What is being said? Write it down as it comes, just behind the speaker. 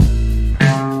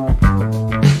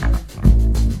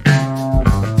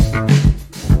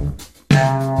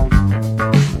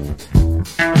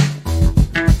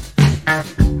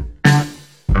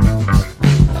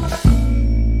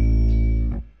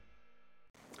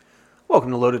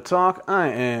Welcome to Loaded Talk. I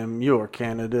am your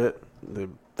candidate, the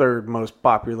third most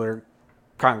popular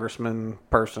congressman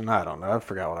person. I don't know. I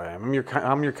forgot what I am. I'm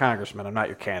your congressman. I'm not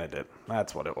your candidate.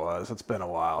 That's what it was. It's been a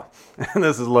while. And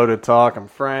this is Loaded Talk. I'm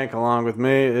Frank. Along with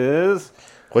me is...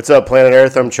 What's up, Planet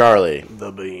Earth? I'm Charlie.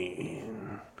 The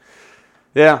Bean.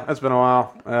 Yeah, it's been a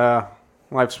while.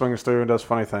 Life swings through and does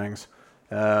funny things.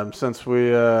 Since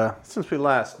we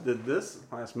last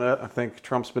met, I think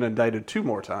Trump's been indicted 2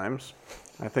 more times.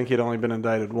 I think he'd only been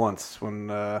indicted once when,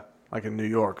 like in New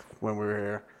York when we were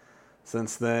here.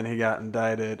 Since then, he got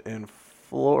indicted in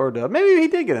Florida. Maybe he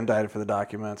did get indicted for the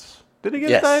documents. Did he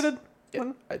get indicted?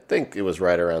 Yeah, I think it was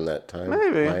right around that time.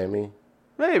 Maybe. Miami.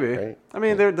 Maybe. Right? I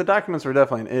mean, the documents were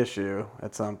definitely an issue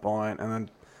at some point, and then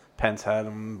Pence had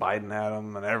them, Biden had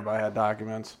them, and everybody had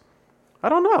documents. I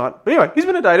don't know. But anyway, he's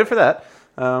been indicted for that,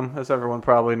 as everyone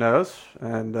probably knows.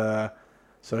 And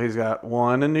so he's got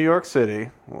one in New York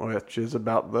City, which is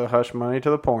about the hush money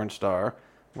to the porn star,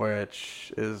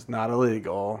 which is not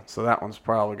illegal. So that one's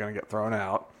probably going to get thrown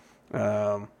out.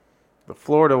 The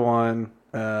Florida one,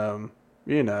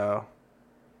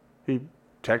 he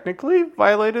technically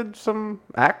violated some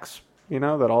acts,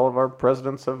 that all of our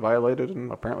presidents have violated,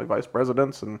 and apparently vice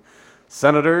presidents and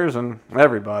senators and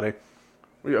everybody.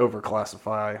 We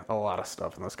overclassify a lot of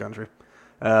stuff in this country.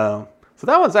 So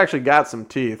that one's actually got some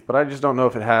teeth, but I just don't know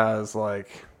if it has,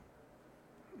 like,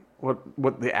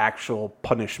 what the actual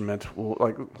punishment will,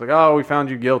 like, oh, we found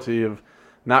you guilty of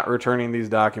not returning these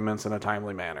documents in a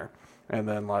timely manner, and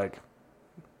then, like,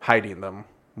 hiding them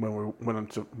when we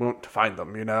went to find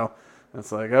them,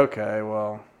 It's like, okay,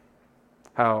 well,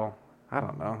 how, I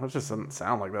don't know. It just doesn't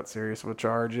sound like that serious of a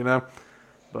charge,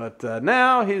 But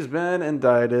now he's been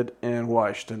indicted in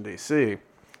Washington, D.C.,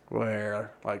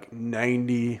 where like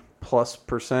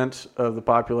 90+% of the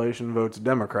population votes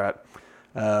Democrat.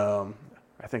 I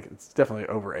think it's definitely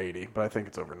over 80, but I think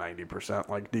it's over 90%.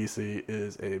 Like, D.C.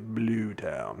 is a blue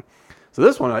town. So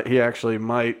this one he actually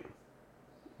might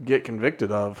get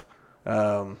convicted of.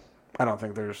 I don't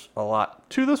think there's a lot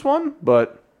to this one,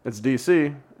 but it's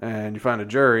D.C., and you find a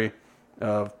jury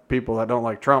of people that don't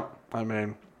like Trump. I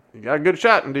mean, you got a good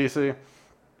shot in D.C.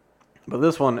 But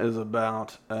this one is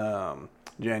about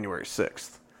January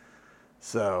 6th.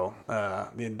 So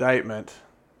the indictment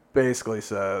basically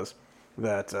says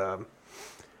that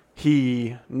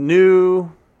he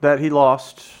knew that he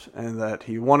lost and that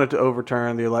he wanted to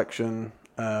overturn the election,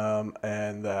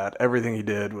 and that everything he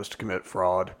did was to commit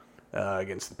fraud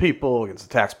against the people, against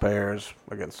the taxpayers,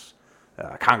 against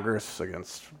Congress,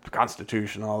 against the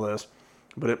Constitution, all this.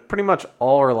 But it pretty much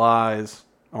all relies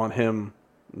on him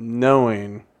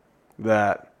knowing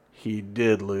that he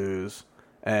did lose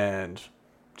and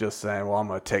just saying, well, I'm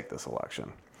going to take this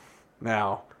election.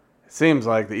 Now, it seems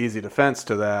like the easy defense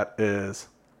to that is,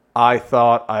 I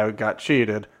thought I got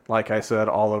cheated, like I said,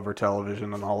 all over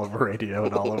television and all over radio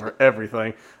and all over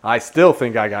everything. I still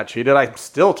think I got cheated. I'm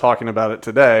still talking about it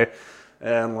today.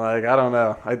 And, like, I don't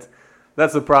know.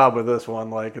 That's the problem with this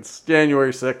one. Like, it's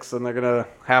January 6th, and they're going to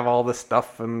have all this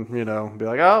stuff and, be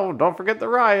like, oh, don't forget the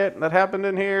riot that happened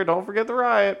in here. Don't forget the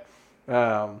riot.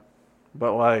 But,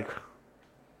 like,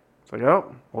 it's like,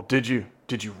 oh, well, did you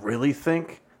really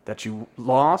think that you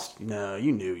lost? No,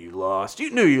 you knew you lost.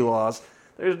 You knew you lost.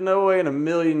 There's no way in a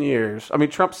million years. I mean,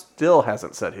 Trump still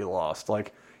hasn't said he lost.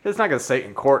 Like, he's not going to say it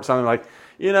in court something like,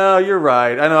 you're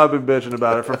right. I know I've been bitching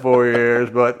about it for 4 years,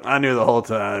 but I knew the whole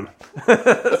time.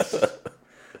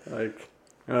 Like,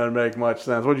 it doesn't make much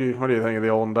sense. What do you think of the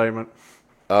old indictment?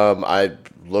 I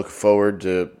look forward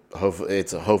to,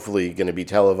 it's hopefully going to be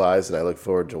televised, and I look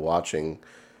forward to watching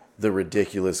the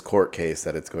ridiculous court case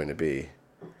that it's going to be.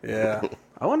 Yeah.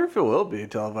 I wonder if it will be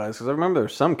televised, because I remember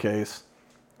there's some case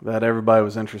that everybody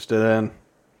was interested in.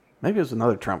 Maybe it was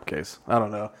another Trump case. I don't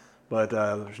know. But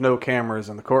there's no cameras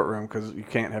in the courtroom because you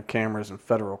can't have cameras in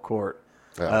federal court.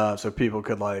 Oh. So people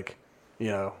could, like,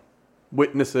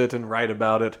 witness it and write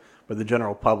about it, but the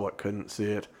general public couldn't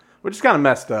see it, which is kind of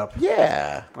messed up.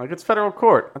 Yeah. Like, it's federal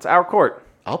court. It's our court.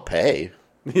 I'll pay.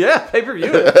 Yeah,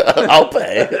 pay-per-view it. I'll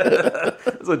pay.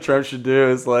 That's what Trump should do,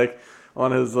 is, like,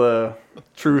 on his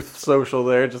Truth Social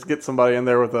there, just get somebody in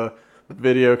there with a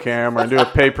video camera and do a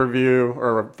pay-per-view,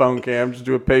 or a phone cam, just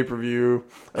do a pay-per-view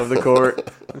of the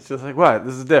court. It's just like, what?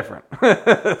 This is different.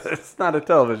 It's not a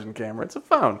television camera. It's a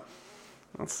phone.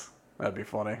 That'd be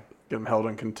funny. Get him held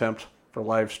in contempt for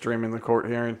live streaming the court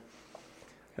hearing.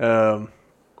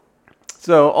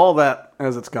 So all that,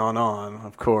 as it's gone on,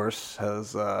 of course,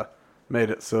 has made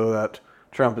it so that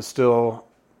Trump is still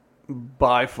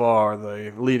by far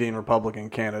the leading Republican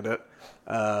candidate.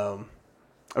 Of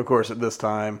course, at this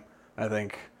time, I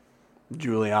think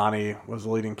Giuliani was the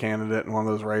leading candidate in one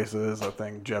of those races. I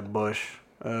think Jeb Bush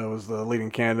was the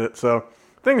leading candidate. So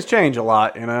things change a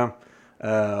lot, you know.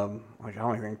 Like I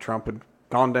don't even think Trump had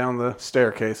gone down the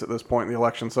staircase at this point in the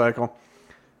election cycle,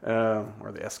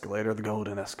 or the escalator, the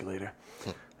golden escalator.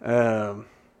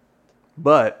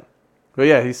 But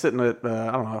yeah, he's sitting at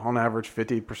I don't know, on average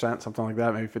 50%, something like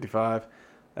that, maybe 55.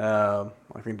 I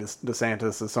think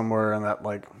DeSantis is somewhere in that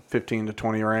like 15 to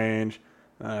 20 range.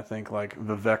 And I think like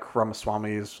Vivek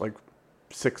Ramaswamy is like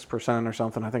 6% or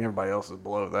something. I think everybody else is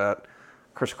below that.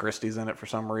 Chris Christie's in it for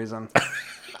some reason.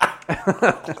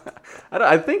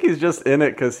 I think he's just in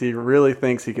it because he really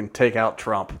thinks he can take out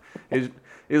Trump. He's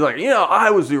like, you know, I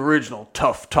was the original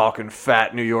tough-talking,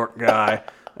 fat New York guy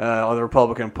of the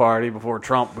Republican Party before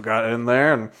Trump got in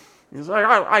there. And he's like,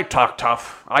 I talk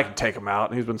tough. I can take him out.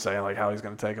 And he's been saying like how he's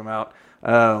going to take him out.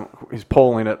 He's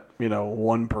polling at,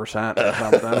 1% or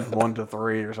something, 1 to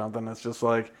 3 or something. It's just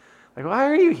like, why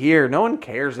are you here? No one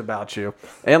cares about you.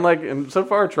 And so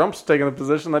far Trump's taken the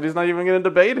position that he's not even going to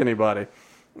debate anybody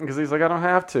because he's like, I don't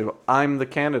have to. I'm the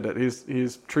candidate.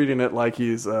 He's treating it like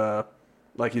he's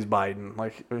Biden,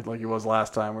 like he was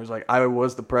last time, where he's like, I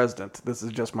was the president. This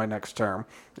is just my next term,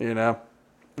 and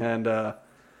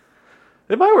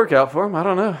it might work out for him. I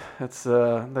don't know. It's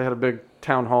they had a big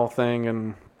town hall thing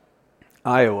in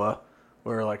Iowa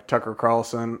where like Tucker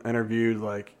Carlson interviewed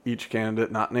like each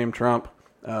candidate not named Trump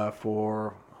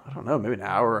for I don't know, maybe an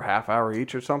hour or half hour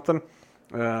each or something.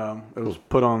 It was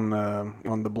put on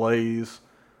the Blaze,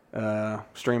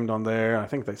 streamed on there. I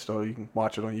think you can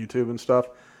watch it on YouTube and stuff.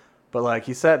 But like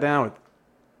he sat down with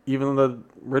even the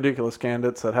ridiculous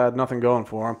candidates that had nothing going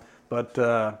for him. But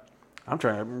I'm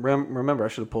trying to remember. I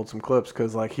should have pulled some clips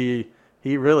because like he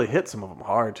really hit some of them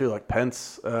hard too. Like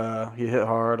Pence, he hit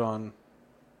hard on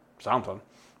something.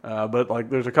 But like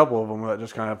there's a couple of them that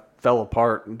just kind of fell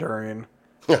apart during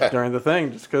the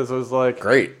thing just because it was like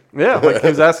great. Yeah, like he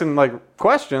was asking like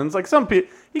questions. Like some people,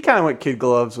 he kind of went kid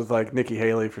gloves with like Nikki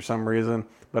Haley for some reason.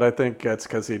 But I think it's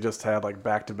because he just had like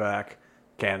back-to-back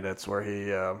candidates where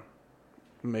he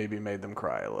maybe made them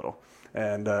cry a little.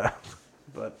 And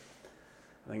but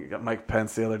I think Mike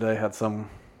Pence the other day had some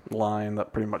line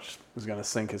that pretty much was going to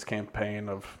sink his campaign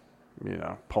of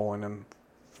polling in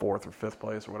 4th or 5th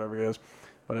place or whatever he is.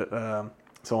 But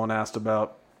someone asked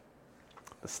about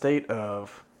the state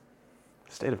of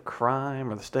crime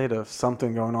or the state of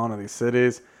something going on in these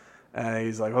cities, and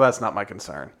he's like, well, that's not my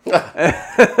concern.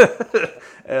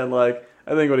 And like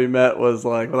I think what he meant was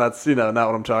like, well, that's not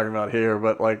what I'm talking about here,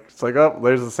 but like it's like, oh,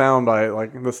 there's a soundbite,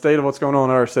 like the state of what's going on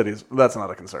in our cities. That's not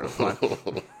a concern of mine.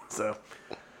 So,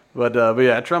 but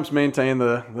yeah, Trump's maintained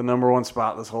the number one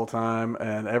spot this whole time,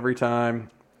 and every time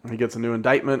he gets a new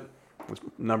indictment, his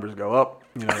numbers go up.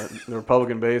 The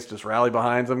Republican base just rally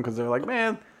behind him because they're like,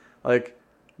 man, like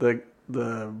the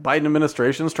Biden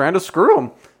administration's trying to screw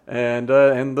him, and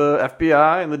the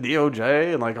FBI and the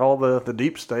DOJ and like all the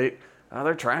deep state.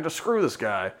 They're trying to screw this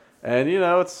guy. And,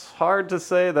 it's hard to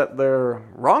say that they're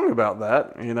wrong about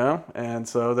that, And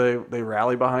so they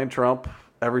rally behind Trump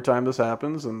every time this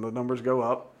happens, and the numbers go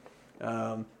up.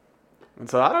 And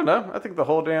so I don't know. I think the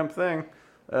whole damn thing,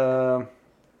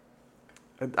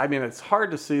 it's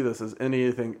hard to see this as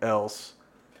anything else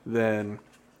than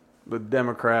the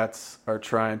Democrats are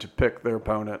trying to pick their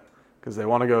opponent because they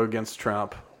want to go against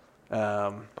Trump.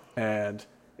 And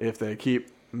if they keep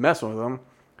messing with him,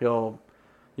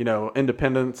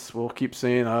 independents will keep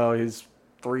seeing, oh, he's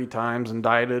 3 times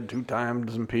indicted, 2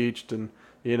 times impeached, and,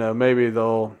 maybe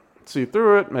they'll see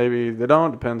through it. Maybe they don't.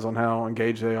 Depends on how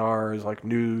engaged they are as, like,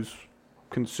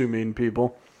 news-consuming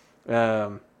people.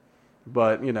 But,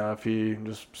 if he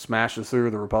just smashes through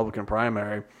the Republican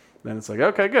primary, then it's like,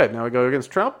 okay, good. Now we go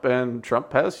against Trump, and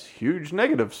Trump has huge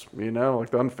negatives, like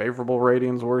the unfavorable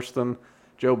ratings worse than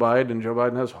Joe Biden, and Joe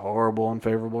Biden has horrible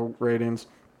unfavorable ratings.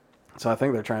 So I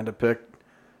think they're trying to pick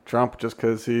Trump just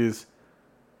because he's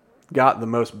got the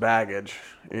most baggage,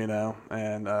 and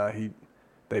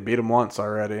they beat him once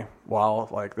already. While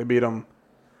they beat him,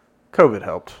 COVID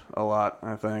helped a lot,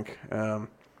 I think, because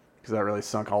that really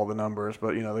sunk all the numbers.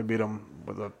 But they beat him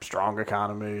with a strong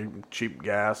economy, cheap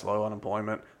gas, low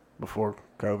unemployment before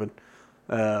COVID,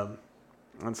 and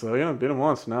so beat him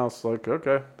once. Now it's like,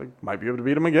 okay, they might be able to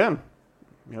beat him again.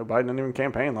 Biden didn't even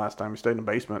campaign last time; he stayed in the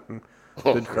basement and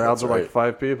did crowds of like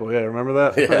 5 people. Yeah, remember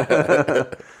that?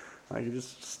 Yeah. You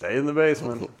just stay in the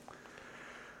basement.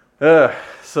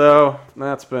 So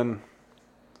that's been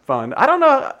fun. I don't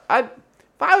know. If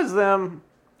I was them,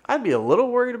 I'd be a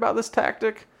little worried about this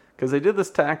tactic because they did this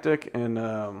tactic in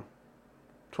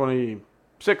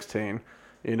 2016.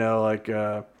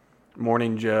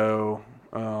 Morning Joe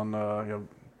on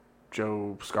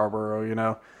Joe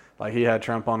Scarborough, like he had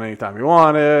Trump on anytime he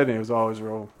wanted, and he was always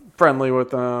real friendly with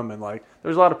them, and like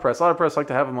there's a lot of press like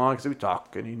to have him on because he would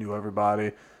talk and he knew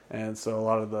everybody, and so a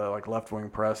lot of the like left wing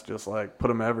press just like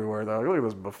put him everywhere. They're like, look at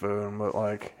this buffoon, but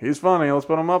like he's funny, let's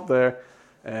put him up there,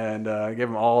 and gave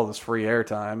him all this free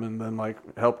airtime, and then like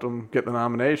helped him get the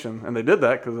nomination, and they did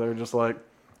that because they were just like,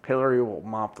 Hillary will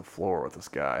mop the floor with this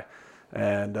guy.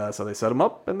 And so they set him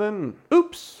up, and then,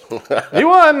 oops, he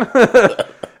won.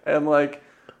 And like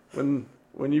when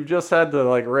you've just had to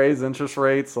like raise interest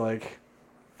rates like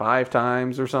 5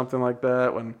 times or something like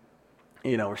that, when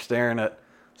we're staring at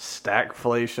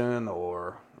stagflation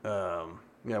or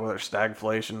whether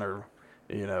stagflation or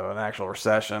an actual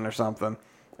recession or something,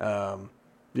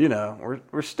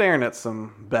 we're staring at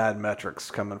some bad metrics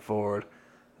coming forward.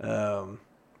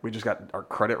 We just got our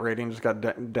credit rating just got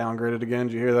downgraded again.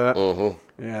 Did you hear that?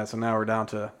 Mm-hmm. Yeah, so now we're down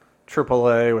to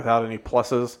AAA without any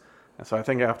pluses. And so I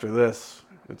think after this,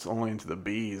 it's only into the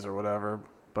Bs or whatever.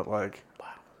 But like,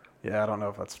 yeah, I don't know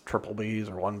if that's triple Bs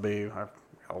or 1B.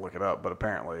 I'll look it up. But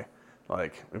apparently,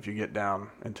 like, if you get down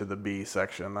into the B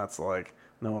section, that's like,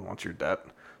 no one wants your debt.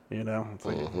 It's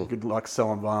like, good luck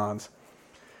selling bonds.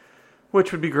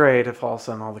 Which would be great if all of a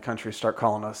sudden all the countries start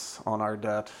calling us on our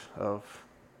debt of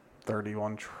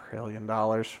 $31 trillion,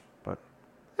 but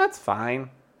that's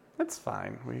fine. That's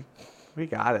fine. We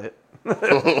got it. Got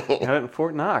it in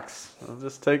Fort Knox. It'll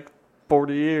just take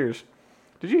 40 years.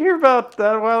 Did you hear about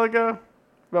that a while ago?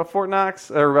 About Fort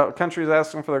Knox? Or about countries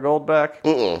asking for their gold back?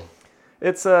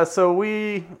 It's, so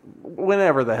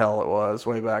whenever the hell it was,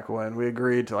 way back when, we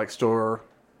agreed to, like, store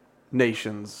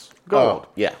nations' gold. Oh,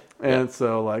 yeah. And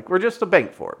so, like, we're just a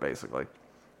bank for it, basically.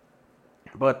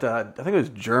 But I think it was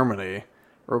Germany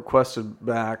requested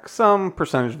back some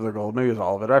percentage of their gold. Maybe it was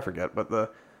all of it. I forget. But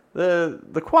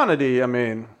the quantity, I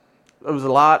mean, it was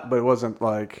a lot, but it wasn't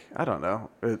like, I don't know,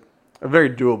 a very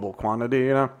doable quantity,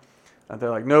 And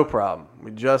they're like, no problem.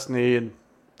 We just need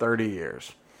 30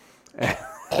 years. And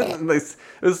it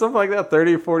was something like that,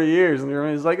 30 or 40 years. And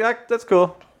Germany's like, that's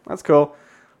cool. That's cool.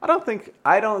 I don't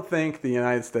think the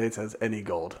United States has any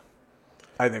gold.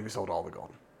 I think we sold all the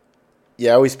gold.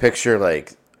 Yeah, I always picture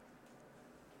like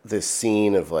this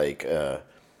scene of like a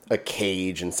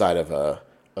cage inside of a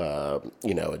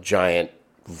giant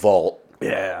vault.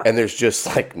 Yeah. And there's just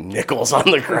like nickels on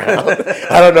the ground.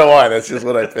 I don't know why. That's just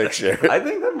what I picture. I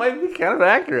think that might be kind of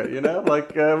accurate, like,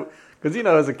 because,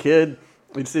 as a kid,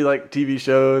 you'd see like TV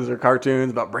shows or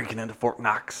cartoons about breaking into Fort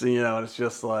Knox, and it's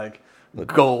just like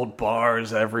gold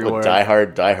bars everywhere. Die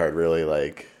Hard really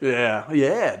like. Yeah,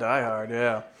 Die Hard,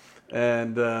 yeah.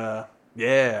 And,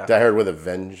 yeah. Die Hard with a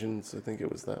Vengeance, I think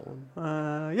it was that one.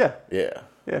 Yeah. Yeah.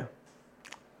 Yeah.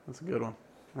 That's a good one.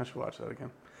 I should watch that again.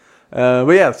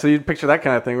 But yeah, so you'd picture that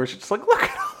kind of thing where it's just like, look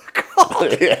at all the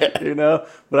gold, yeah.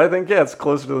 But I think, it's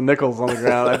closer to the nickels on the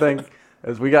ground. I think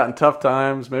as we got in tough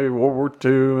times, maybe World War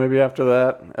II, maybe after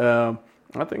that,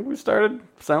 I think we started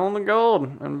selling the gold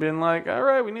and being like, all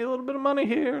right, we need a little bit of money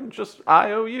here. And just,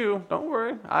 I owe you. Don't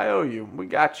worry. I owe you. We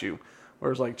got you.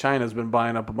 Whereas like China's been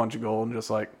buying up a bunch of gold and just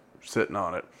like sitting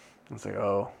on it. It's like,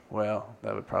 oh, well,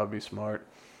 that would probably be smart.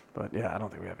 But yeah, I don't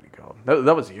think we have any gold.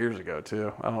 That was years ago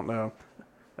too. I don't know.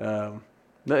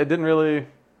 It didn't really,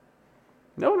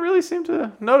 no one really seemed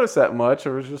to notice that much.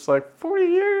 It was just like 40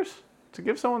 years to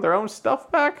give someone their own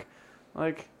stuff back.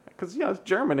 Like, because, it's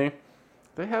Germany.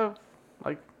 They have,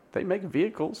 like, they make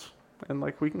vehicles and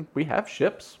like we have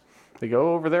ships. They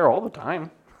go over there all the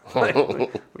time. Like, we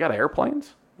got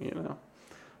airplanes,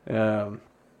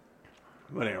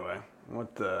 But anyway,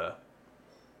 but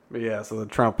yeah, so the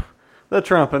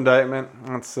Trump indictment,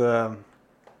 it's,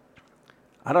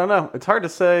 I don't know. It's hard to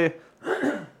say.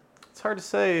 I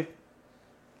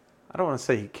don't want to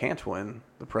say he can't win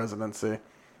the presidency,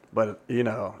 but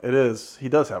it is. He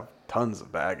does have tons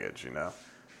of baggage.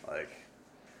 Like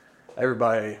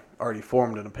everybody already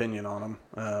formed an opinion on him.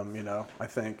 I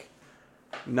think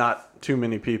not too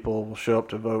many people will show up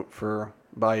to vote for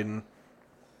Biden,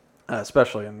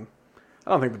 especially in. I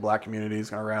don't think the black community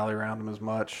is going to rally around him as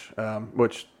much,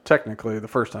 which technically the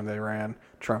first time they ran,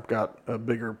 Trump got a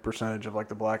bigger percentage of like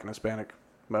the black and Hispanic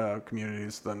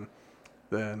communities than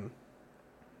I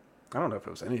don't know if it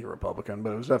was any Republican,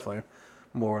 but it was definitely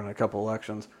more in a couple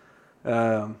elections.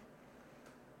 But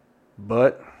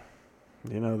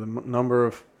the number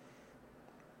of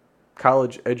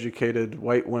college-educated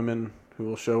white women who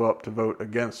will show up to vote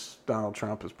against Donald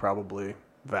Trump is probably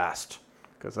vast,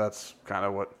 because that's kind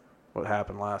of what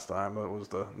happened last time. It was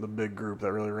the big group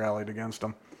that really rallied against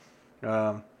him.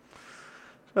 I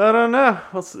don't know.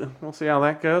 We'll see how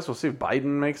that goes. We'll see if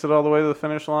Biden makes it all the way to the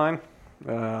finish line.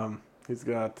 He's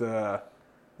got, I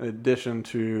in addition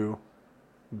to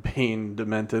being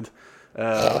demented. Is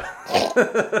that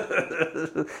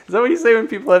what you say when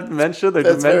people have dementia? They're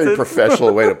That's a demented? very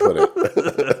professional way to put it.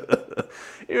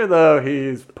 Even though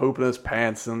he's pooping his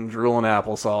pants and drooling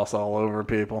applesauce all over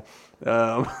people.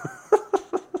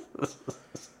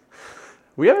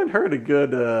 We haven't heard a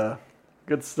good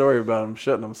story about him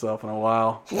shitting himself in a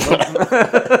while.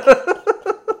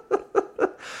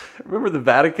 Remember the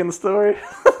Vatican story?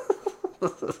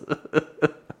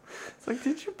 It's like,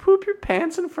 did you poop your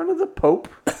pants in front of the Pope?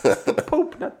 It's the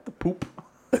Pope, not the poop.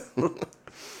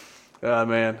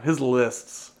 Man, his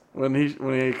lists. When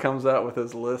he comes out with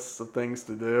his lists of things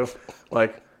to do,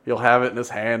 like he'll have it in his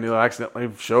hand, he'll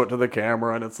accidentally show it to the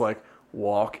camera, and it's like,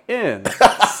 walk in,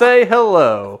 say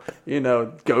hello,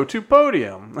 go to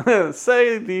podium,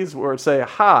 say these words, say,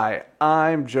 hi,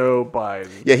 I'm Joe Biden.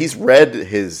 Yeah, he's read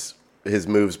his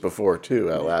moves before,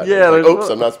 too, out loud. Yeah, like, oops,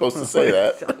 I'm not supposed to say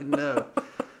that.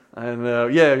 I know.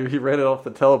 Yeah, he read it off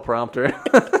the teleprompter.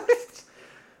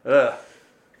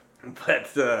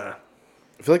 But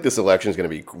I feel like this election is going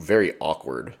to be very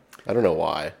awkward. I don't know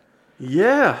why.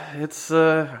 Yeah, it's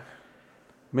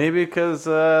maybe because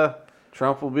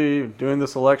Trump will be doing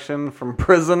this election from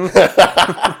prison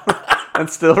and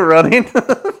still running.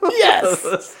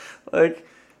 Yes.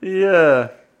 Yeah.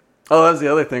 Oh, that's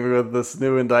the other thing with this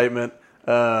new indictment.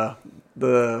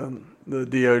 The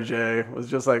DOJ was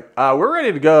just like, we're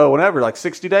ready to go whenever, like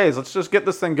 60 days. Let's just get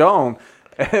this thing going.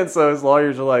 And so his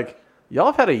lawyers are like, y'all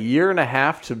have had a year and a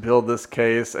half to build this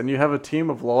case, and you have a team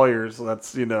of lawyers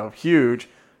that's, huge.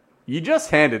 You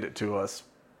just handed it to us.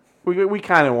 We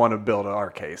kind of want to build our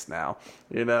case now,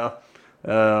 So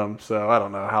I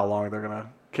don't know how long they're going to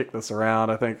kick this around.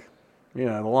 I think,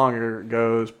 the longer it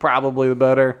goes, probably the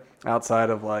better. Outside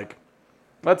of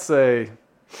let's say,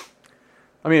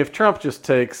 if Trump just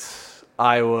takes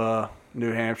Iowa,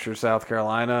 New Hampshire, South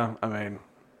Carolina,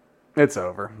 it's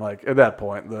over. At that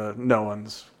point, no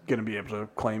one's going to be able to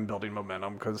claim building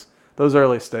momentum because those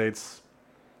early states,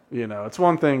 it's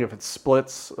one thing if it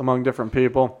splits among different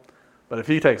people, but if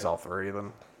he takes all three,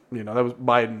 then, that was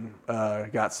Biden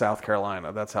got South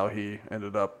Carolina. That's how he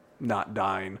ended up not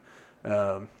dying,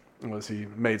 was he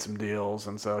made some deals,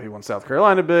 and so he won South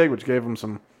Carolina big, which gave him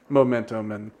some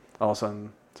momentum, and all of a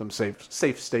sudden some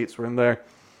safe states were in there.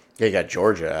 Yeah, he got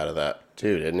Georgia out of that,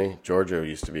 too, didn't he? Georgia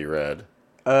used to be red.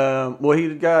 Well,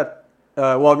 he got...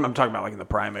 I'm talking about in the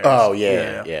primaries. Oh,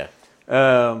 yeah.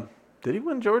 Did he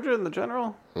win Georgia in the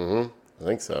general? Mm-hmm. I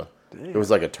think so. Damn. It was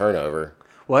like a turnover.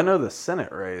 Well, I know the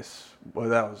Senate race. Well,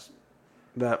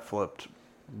 that flipped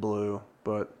blue,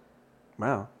 but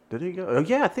wow. Did he go? Oh,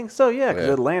 yeah, I think so, yeah, because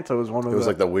Atlanta was one of It was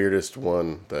like the weirdest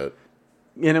one that...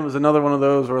 And it was another one of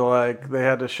those where, they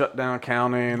had to shut down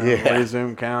counting and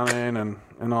resume counting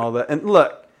and all that. And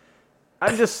look,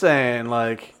 I'm just saying,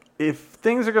 if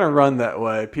things are going to run that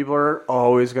way, people are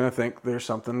always going to think there's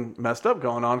something messed up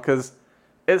going on because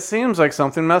it seems like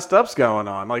something messed up's going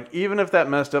on. Even if that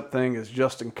messed up thing is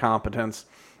just incompetence,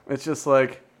 it's just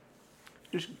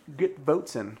just get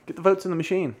votes in. Get the votes in the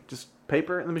machine. Just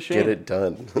paper in the machine. Get it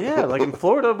done. Yeah, in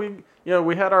Florida,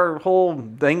 we had our whole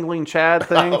dangling Chad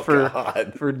thing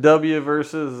for W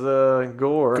versus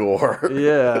Gore. Gore.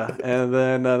 Yeah, and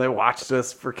then they watched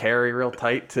us for Kerry real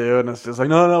tight too, and it's just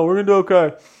no, we're gonna do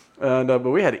okay. And but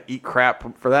we had to eat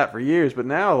crap for that for years. But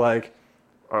now,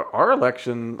 our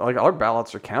election, our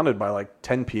ballots are counted by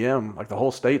 10 p.m. The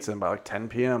whole state's in by 10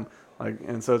 p.m.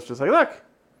 And so it's just look,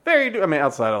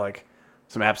 outside of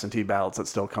some absentee ballots that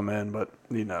still come in, but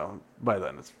by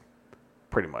then it's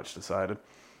pretty much decided.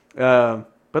 But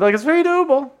it's very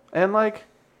doable, and I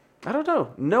don't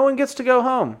know, no one gets to go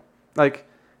home.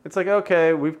 It's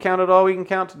okay, we've counted all we can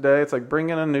count today. It's bring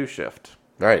in a new shift.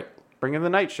 Right. Bring in the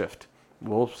night shift.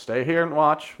 We'll stay here and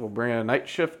watch. We'll bring in night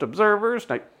shift observers,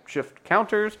 night shift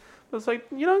counters. It's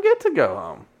you don't get to go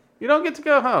home. You don't get to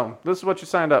go home. This is what you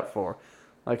signed up for.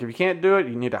 If you can't do it,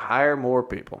 you need to hire more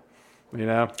people.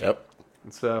 Yep.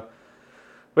 And so,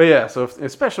 but yeah, so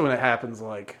especially when it happens,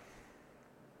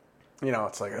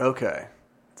 it's okay,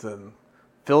 it's in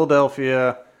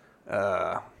Philadelphia,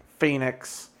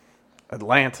 Phoenix,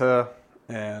 Atlanta,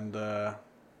 and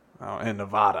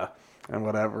Nevada, and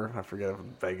whatever. I forget if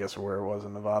Vegas or where it was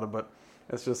in Nevada, but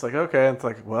it's just okay. It's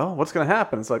well, what's going to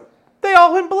happen? It's they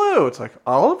all went blue. It's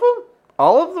all of them?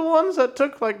 All of the ones that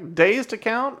took days to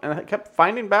count and kept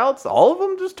finding ballots, all of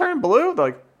them just turned blue?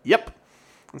 They're yep.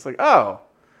 It's oh.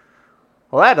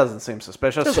 Well, that doesn't seem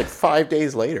suspicious. It was 5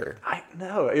 days later. I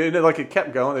know. It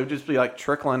kept going. It would just be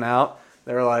trickling out.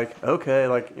 They were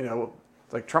okay,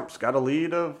 Trump's got a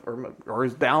lead or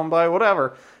he's down by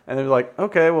whatever. And they're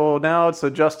okay, well, now it's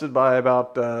adjusted by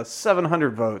about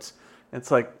 700 votes.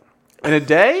 It's like, in a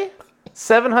day?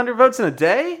 700 votes in a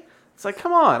day? It's like,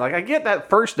 come on. Like, I get that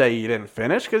first day you didn't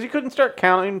finish because you couldn't start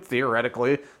counting,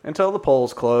 theoretically, until the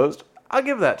polls closed. I'll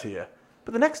give that to you.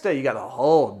 But the next day, you got a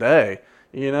whole day.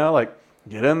 You know, like,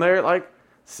 get in there at, like,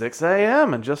 6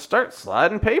 a.m. and just start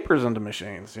sliding papers into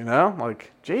machines, you know?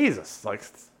 Like, Jesus. Like,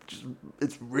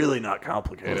 it's really not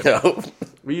complicated. No.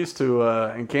 We used to,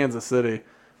 in Kansas City,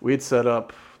 we'd set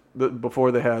up,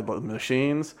 before they had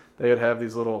machines, they would have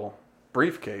these little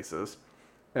briefcases.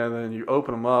 And then you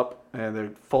open them up, and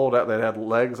they'd fold out. They'd have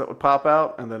legs that would pop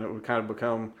out, and then it would kind of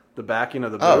become the backing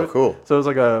of the booth. Oh, cool. So it was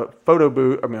like a photo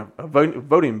booth, a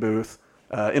voting booth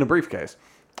in a briefcase.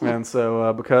 And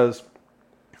so because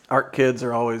art kids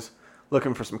are always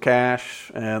looking for some cash,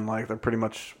 and like they're pretty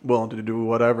much willing to do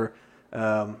whatever,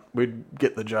 we'd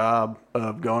get the job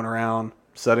of going around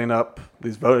setting up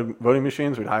these voting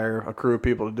machines. We'd hire a crew of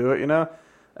people to do it, you know.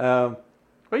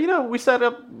 But, you know, we set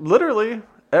up literally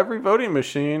every voting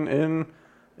machine in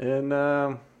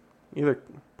either,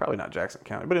 probably not Jackson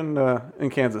County, but in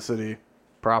Kansas City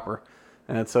proper.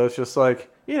 And so it's just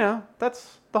like, you know,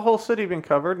 that's the whole city being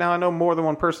covered. Now I know more than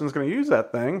one person is going to use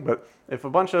that thing, but if a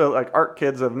bunch of like art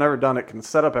kids that have never done it can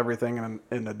set up everything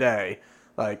in a day,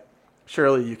 like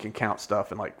surely you can count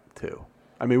stuff in like 2.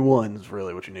 I mean, 1's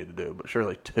really what you need to do, but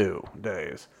surely 2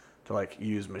 days to like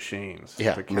use machines.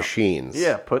 Yeah, to count. machines.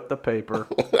 Yeah, put the paper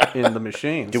in the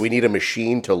machines. Do we need a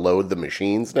machine to load the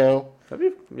machines now?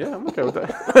 Yeah, I'm okay with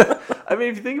that. I mean,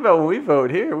 if you think about when we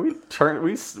vote here, we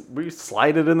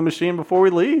slide it in the machine before we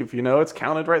leave. You know, it's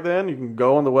counted right then. You can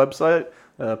go on the website,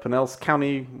 Pinellas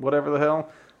County, whatever the hell,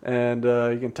 and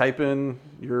you can type in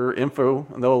your info,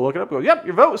 and they'll look it up and go, yep,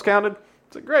 your vote was counted.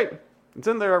 It's like, great. It's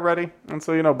in there already. And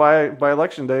so, you know, by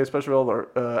election day, especially all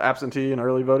the absentee and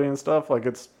early voting and stuff, like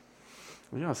it's,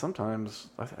 you know, sometimes,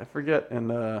 I forget,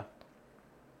 and I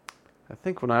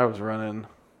think when I was running,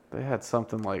 they had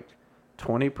something like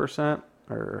 20%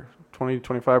 or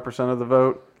 25% of the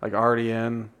vote, like already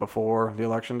in before the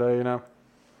election day, you know?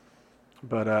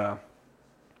 But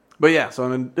yeah,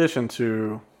 so in addition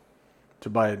to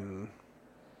Biden,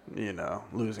 you know,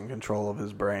 losing control of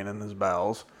his brain and his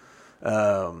bowels,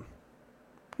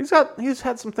 he's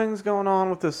had some things going on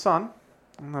with his son,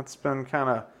 and that's been kind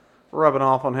of rubbing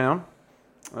off on him.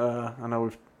 I know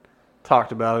we've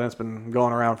talked about it. It's been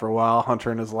going around for a while.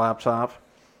 Hunter and his laptop.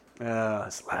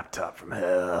 His laptop from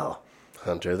hell.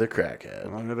 Hunter the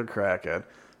crackhead. Hunter the crackhead.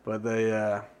 But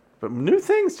but new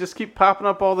things just keep popping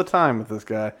up all the time with this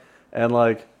guy. And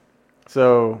like,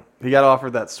 so he got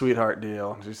offered that sweetheart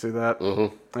deal. Did you see that?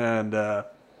 Mm-hmm.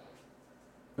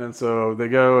 And so they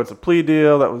go, it's a plea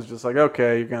deal that was just like,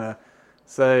 okay, you're going to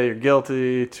say you're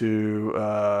guilty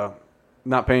to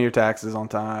not paying your taxes on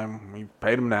time. You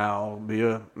paid them now. It'll be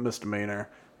a misdemeanor,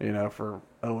 you know, for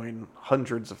owing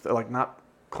hundreds of, like not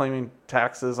claiming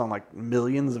taxes on like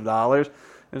millions of dollars.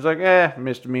 And it's like,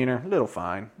 misdemeanor, little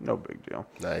fine, no big deal.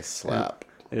 Nice slap.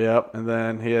 Yep. And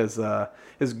then he has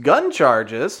his gun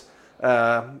charges,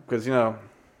 because, you know,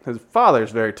 his father's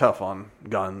very tough on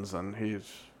guns, and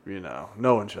he's, you know,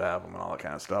 no one should have them and all that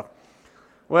kind of stuff.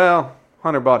 Well,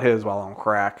 Hunter bought his while on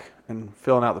crack, and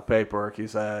filling out the paperwork, he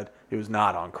said he was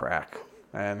not on crack,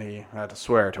 and he had to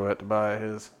swear to it to buy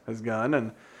his gun,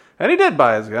 and he did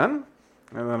buy his gun.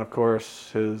 And then, of course,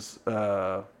 his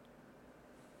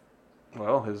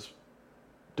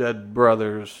dead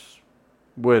brother's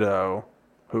widow,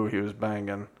 who he was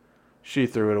banging, she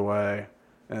threw it away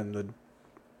in the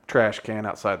trash can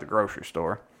outside the grocery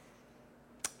store.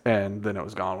 And then it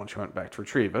was gone when she went back to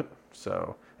retrieve it.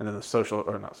 So, and then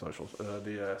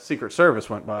the Secret Service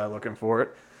went by looking for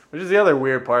it, which is the other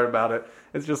weird part about it.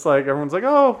 It's just like, everyone's like,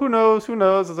 oh, who knows?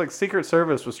 It's like Secret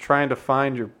Service was trying to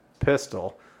find your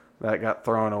pistol that got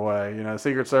thrown away. You know,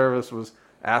 Secret Service was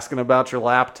asking about your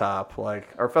laptop. Like,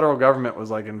 our federal government was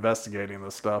like investigating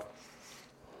this stuff.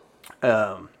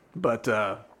 But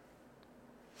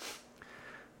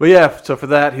yeah, so for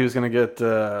that, he was going to get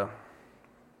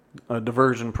a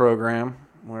diversion program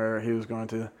where he was going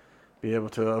to be able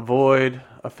to avoid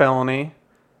a felony.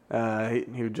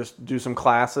 He would just do some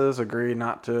classes, agree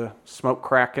not to smoke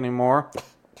crack anymore,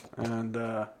 and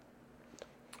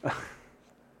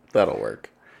that'll work.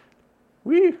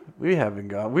 We have been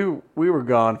gone. We were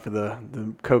gone for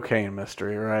the cocaine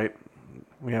mystery, right?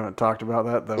 We haven't talked about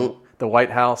that, the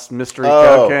White House mystery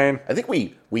cocaine. I think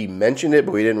we mentioned it,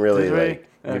 but we didn't really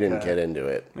we didn't get into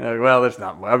it. Yeah, well, there's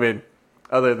not. I mean,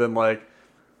 other than like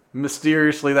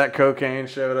mysteriously that cocaine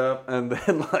showed up, and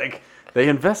then like they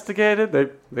investigated.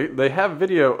 They have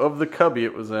video of the cubby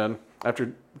it was in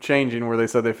after changing, where they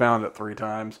said they found it 3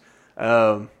 times.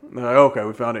 They're like, okay,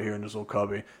 we found it here in this little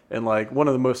cubby in like one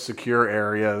of the most secure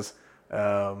areas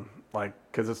Like,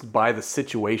 because it's by the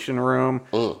Situation Room.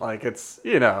 Like, it's,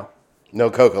 No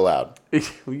coke allowed.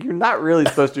 you're not really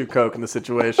supposed to do coke in the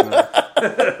Situation Room.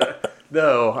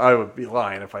 No, I would be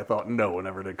lying if I thought no one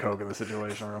ever did coke in the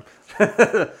Situation Room.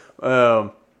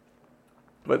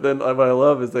 But then what I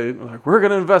love is they like, we're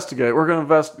going to investigate.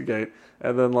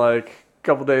 And then like a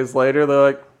couple days later, they're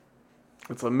like,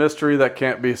 it's a mystery that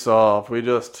can't be solved. We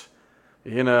just,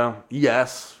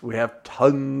 yes, we have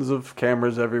tons of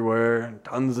cameras everywhere and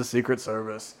tons of Secret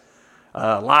Service.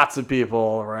 Lots of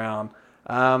people around.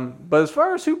 But as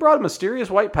far as who brought a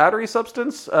mysterious white powdery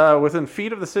substance within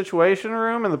feet of the Situation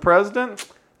Room and the president,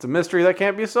 it's a mystery that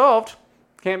can't be solved.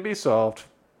 Can't be solved.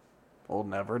 We'll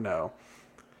never know.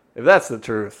 If that's the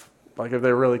truth, like if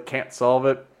they really can't solve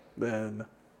it, then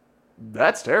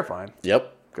that's terrifying.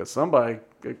 Yep. Because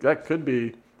that could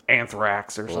be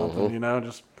anthrax or something,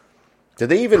 just... Did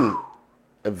they even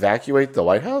evacuate the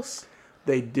White House?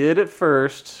 They did at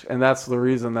first, and that's the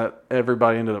reason that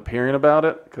everybody ended up hearing about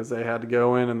it, because they had to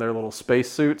go in their little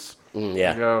space suits.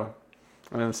 Yeah.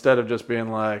 And instead of just being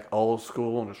like old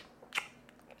school and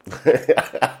just...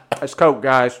 It's coke,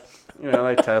 guys.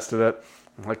 They tested it.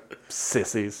 Like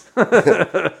sissies.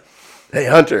 Hey,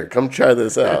 Hunter, come try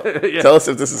this out. Yeah. Tell us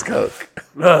if this is coke.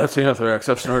 No, that's anthrax.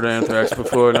 I've snorted anthrax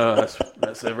before. No,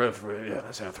 that's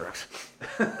anthrax.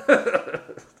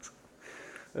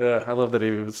 Yeah, I love that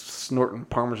he was snorting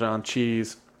Parmesan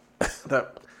cheese.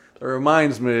 That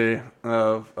reminds me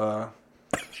of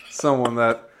someone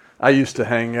that I used to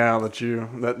hang out that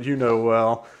you know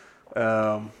well.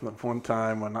 One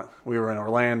time when we were in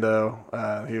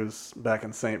Orlando, he was back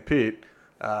in St. Pete.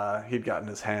 He'd gotten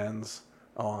his hands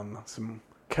on some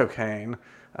cocaine,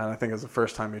 and I think it was the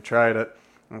first time he tried it.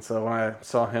 And so when I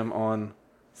saw him on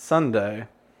Sunday,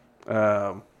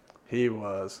 he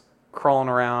was crawling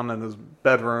around in his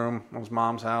bedroom, in his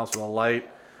mom's house with a light,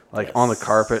 on the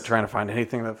carpet, trying to find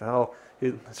anything that fell.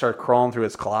 He started crawling through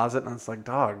his closet, and it's like,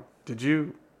 dog, did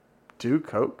you do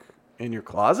coke in your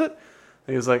closet?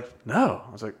 And he was like, no.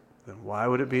 I was like, then why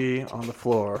would it be on the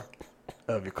floor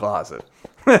of your closet?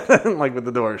 Like with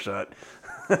the door shut.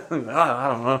 I don't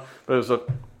know. But it was like,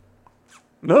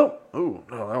 no. Oh,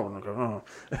 no, that wouldn't go.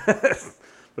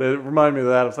 But it reminded me of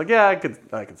that. I was like, yeah, I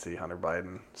could see Hunter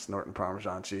Biden snorting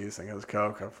Parmesan cheese, thinking it was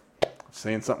coke. I've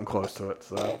seen something close to it,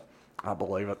 so I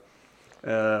believe it.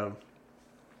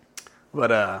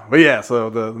 But yeah, so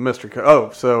the mystery.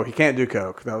 So he can't do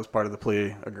coke. That was part of the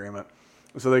plea agreement.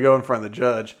 So they go in front of the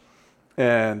judge,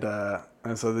 and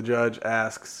so the judge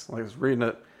asks, I was reading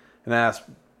it, and asked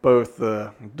both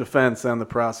the defense and the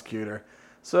prosecutor.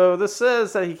 So this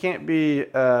says that he can't be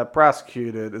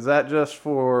prosecuted. Is that just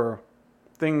for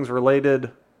things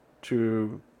related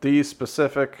to these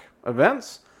specific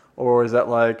events, or is that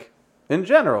like in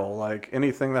general, like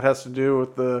anything that has to do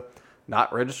with the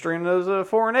not registering as a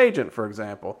foreign agent, for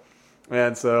example?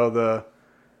 And so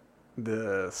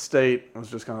the state was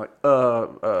just kind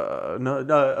of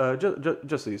like,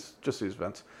 just these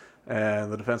events,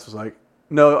 and the defense was like,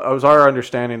 no, it was our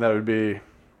understanding that it would be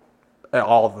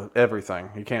everything.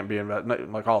 He can't be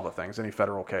like all the things, any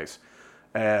federal case.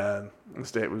 And the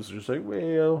state was just like,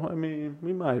 well, I mean,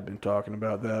 we might have been talking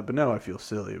about that, but now I feel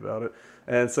silly about it.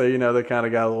 And so, they kind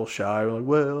of got a little shy. We're like,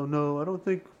 well, no, I don't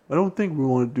think we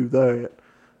want to do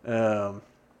that.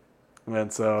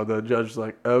 And so the judge was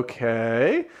like,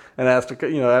 okay, and asked a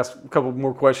couple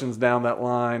more questions down that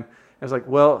line. I was like,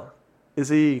 well, is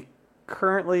he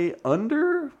currently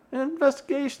under an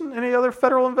investigation? Any other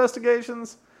federal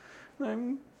investigations?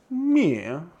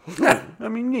 Yeah. I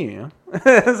mean, yeah.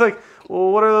 It's like,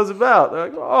 well, what are those about? They're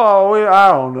like,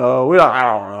 I don't know. I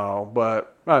don't know.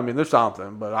 But, I mean, there's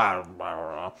something, but I don't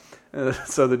know. And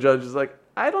so the judge is like,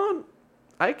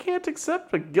 I can't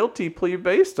accept a guilty plea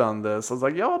based on this. I was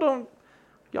like, y'all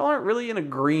aren't really in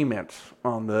agreement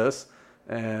on this.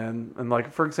 And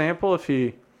like, for example, if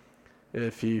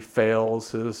he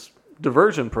fails his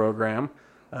diversion program,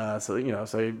 so he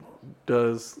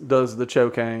does the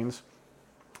chocaines,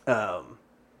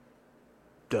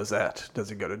 does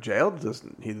he go to jail? Does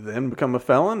he then become a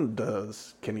felon?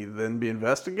 Can he then be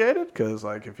investigated? Because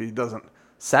like if he doesn't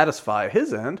satisfy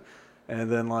his end,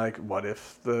 and then like what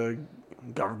if the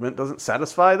government doesn't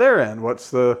satisfy their end?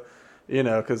 What's the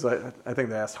because I think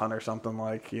they asked Hunter something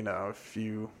like, if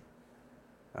you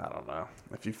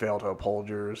fail to uphold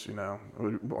yours,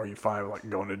 or you find like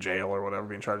going to jail or whatever,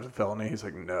 being charged with felony. He's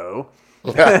like, no.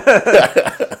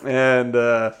 And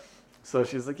so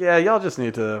she's like, yeah, y'all just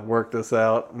need to work this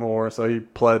out more. So he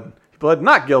pled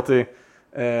not guilty,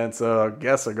 and so I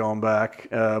guess they're going back.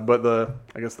 But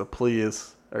I guess the plea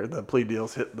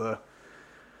deals hit the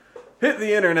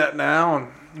internet now,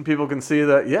 and people can see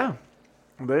that, yeah,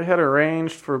 They had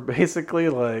arranged for basically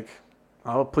like,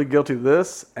 I'll plead guilty to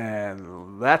this,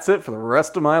 and that's it for the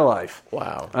rest of my life.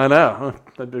 Wow. I know.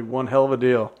 That'd be one hell of a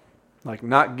deal. Like,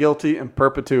 not guilty in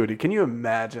perpetuity. Can you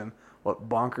imagine what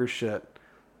bonkers shit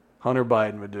Hunter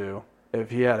Biden would do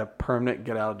if he had a permanent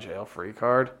get out of jail free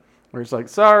card? Where he's like,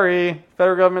 sorry,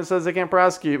 federal government says they can't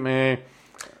prosecute me.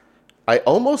 I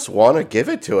almost want to give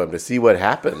it to him to see what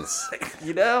happens.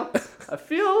 You know, I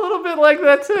feel a little bit like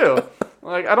that too.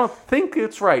 Like, I don't think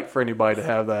it's right for anybody to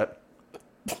have that.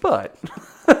 But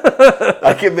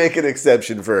I can make an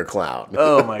exception for a clown.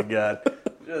 oh my God.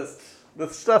 Just the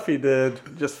stuff he did,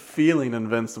 just feeling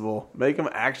invincible. Make him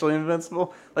actually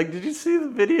invincible. Like, did you see the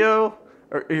video?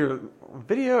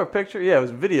 Or picture? Yeah, it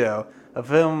was video of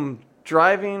him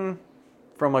driving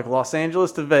from like Los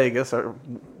Angeles to Vegas. I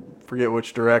forget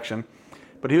which direction.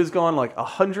 But he was going like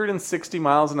 160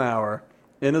 miles an hour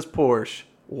in his Porsche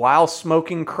while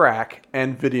smoking crack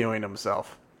and videoing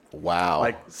himself. Wow.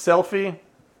 Like, selfie,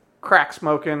 crack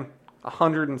smoking,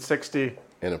 160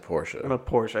 in a Porsche. in a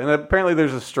Porsche. And apparently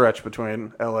there's a stretch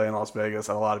between LA and Las Vegas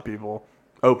that a lot of people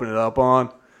open it up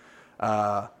on.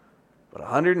 But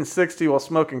 160 while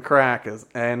smoking crack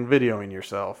and videoing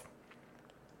yourself.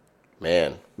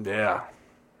 Man. Yeah.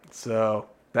 So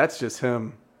that's just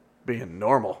him being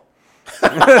normal.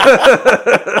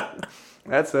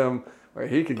 That's him where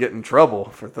he could get in trouble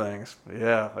for things.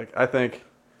 Yeah, like I think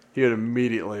he would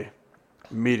immediately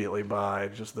buy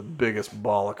just the biggest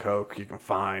ball of coke you can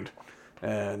find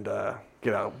and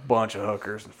get out a bunch of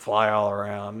hookers and fly all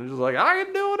around. And just like, I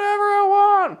can do whatever I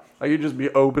want. Like, you'd just be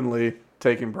openly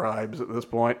taking bribes at this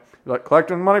point. You're like,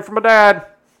 collecting money from my dad.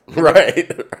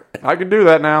 Right. I can do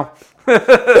that now.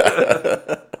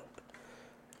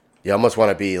 You almost want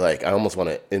to be like, I almost want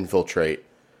to infiltrate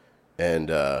and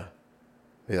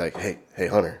be like, hey,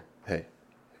 Hunter, hey,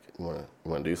 you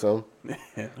want to do something?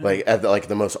 Like at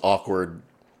the most awkward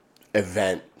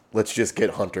event, let's just get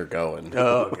Hunter going.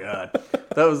 Oh God,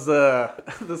 that was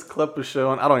this clip was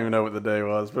showing. I don't even know what the day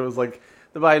was, but it was like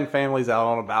the Biden family's out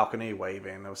on a balcony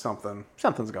waving. There was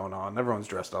something's going on. Everyone's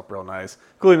dressed up real nice,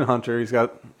 including Hunter. He's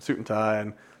got suit and tie,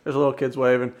 and there's little kids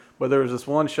waving. But there was this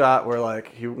one shot where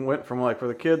like he went from like where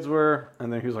the kids were,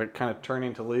 and then he was like kind of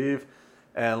turning to leave,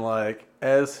 and like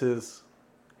as his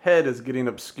head is getting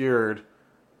obscured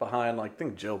behind like I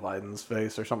think Jill Biden's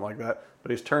face or something like that,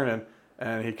 but he's turning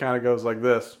and he kind of goes like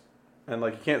this, and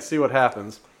like you can't see what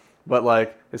happens, but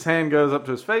like his hand goes up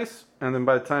to his face, and then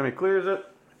by the time he clears it,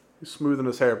 he's smoothing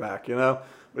his hair back, you know.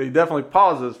 But he definitely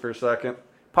pauses for a second,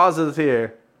 pauses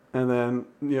here, and then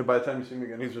by the time you see him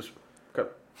again, he's just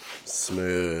cut.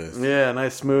 Smooth. Yeah,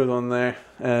 nice smooth one there.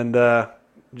 And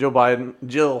Jill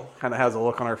kind of has a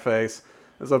look on her face.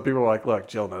 And so people are like, look,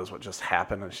 Jill knows what just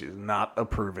happened, and she's not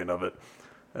approving of it.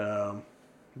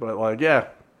 But, like, yeah,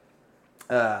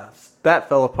 that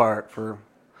fell apart for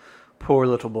poor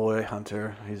little boy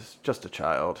Hunter. He's just a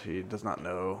child. He does not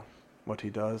know what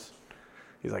he does.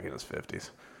 He's, like, in his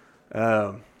 50s.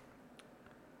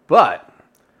 But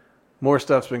more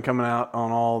stuff's been coming out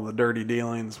on all the dirty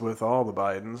dealings with all the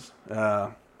Bidens.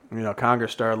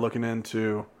 Congress started looking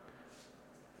into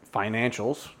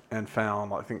financials and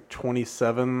found, I think,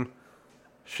 27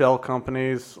 shell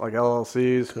companies, like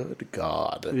LLCs. Good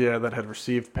God. Yeah, that had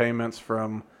received payments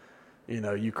from,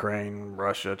 Ukraine,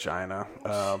 Russia, China.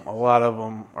 A lot of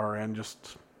them are in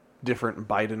just different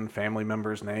Biden family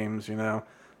members' names,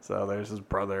 So there's his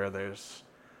brother, there's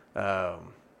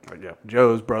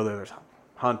Joe's brother, there's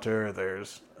Hunter,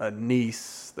 there's a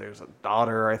niece, there's a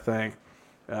daughter, I think.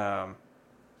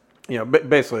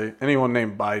 Basically anyone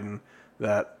named Biden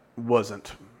that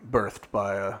wasn't birthed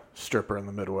by a stripper in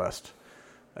the Midwest.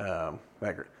 That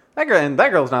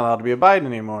girl's not allowed to be a Biden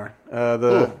anymore.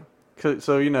 The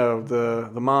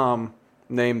mom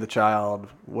named the child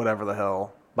whatever the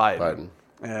hell Biden.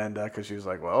 And because she was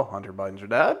like, well, Hunter Biden's your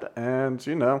dad, and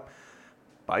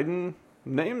Biden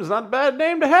name is not a bad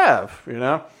name to have,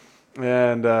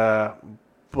 And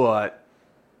but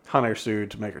Hunter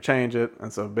sued to make her change it,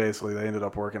 and so basically they ended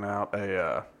up working out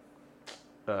a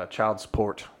child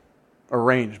support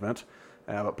arrangement.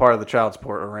 But part of the child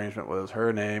support arrangement was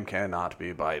her name cannot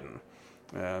be Biden,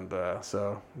 and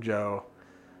so Joe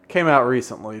came out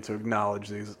recently to acknowledge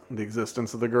the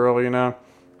existence of the girl.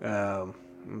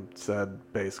 Said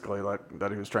basically like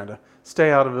that he was trying to stay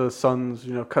out of his son's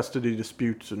custody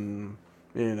disputes and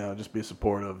just be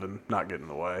supportive and not get in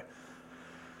the way.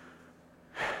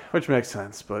 Which makes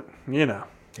sense, but,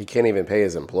 He can't even pay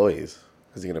his employees.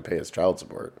 Is he going to pay his child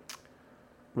support?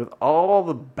 With all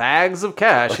the bags of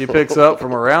cash he picks up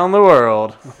from around the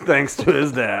world, thanks to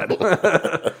his dad.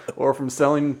 Or from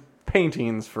selling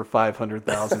paintings for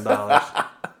 $500,000.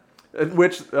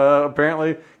 which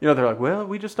apparently, they're like, well,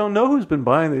 we just don't know who's been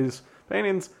buying these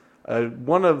paintings.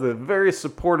 One of the very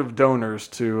supportive donors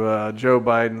to Joe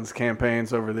Biden's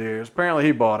campaigns over the years, apparently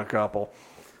he bought a couple.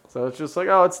 So it's just like,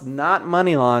 oh, it's not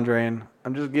money laundering.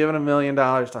 I'm just giving $1 million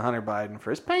to Hunter Biden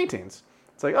for his paintings.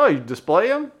 It's like, oh, you display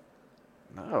them?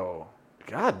 No.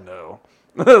 God, no.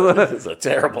 He's a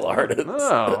terrible artist.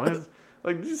 No.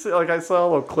 Like, did you see, like, I saw a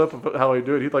little clip of how he'd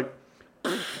do it.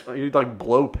 He'd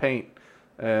blow paint.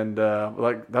 And,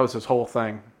 that was his whole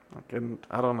thing. And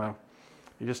I don't know.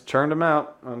 He just churned them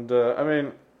out.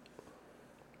 And,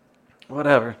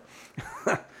 whatever.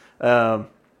 But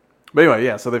anyway,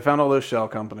 yeah, so they found all those shell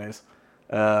companies.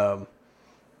 And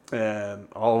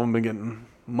all of them been getting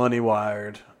money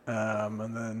wired. And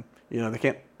then, they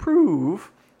can't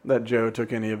prove that Joe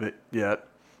took any of it yet.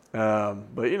 But,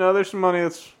 there's some money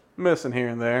that's missing here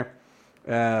and there.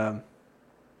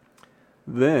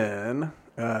 Then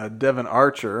Devin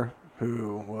Archer,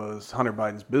 who was Hunter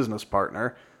Biden's business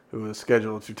partner, who was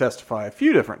scheduled to testify a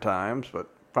few different times, but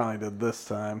finally did this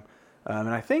time. And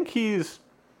I think he's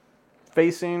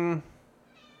facing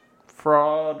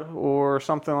fraud or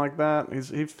something like that.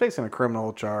 He's facing a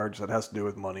criminal charge that has to do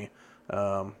with money,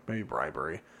 maybe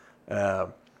bribery.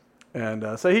 So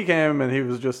he came and he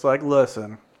was just like,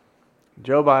 listen,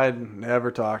 Joe Biden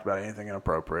never talked about anything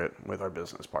inappropriate with our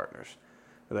business partners.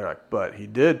 And they're like, but he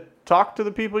did talk to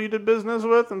the people you did business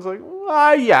with? And it's like,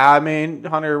 well, yeah,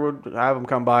 Hunter would have him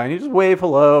come by and he'd just wave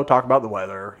hello, talk about the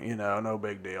weather, no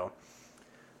big deal.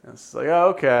 And it's like, oh,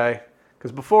 okay.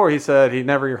 Because before he said he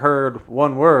never heard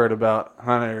one word about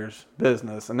Hunter's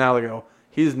business. And now they go,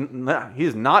 he's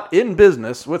not in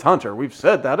business with Hunter. We've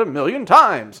said that 1,000,000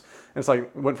 times. And it's like,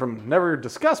 went from never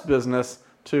discuss business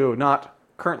to not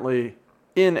currently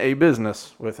in a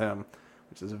business with him,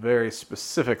 which is a very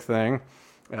specific thing.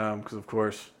 Because, of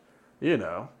course, you and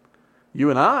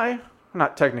I are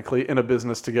not technically in a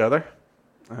business together.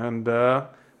 And, but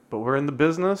we're in the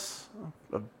business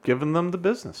of giving them the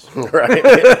business. Right.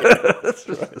 That's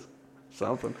just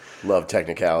something. Love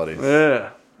technicalities. Yeah.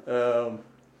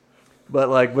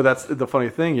 But that's the funny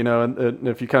thing, and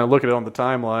if you kind of look at it on the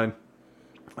timeline,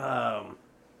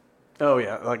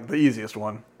 the easiest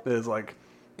one is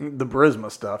the Burisma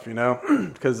stuff,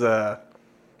 because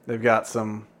they've got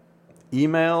some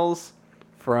emails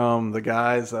from the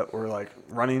guys that were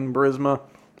running Burisma.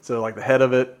 So the head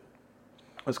of it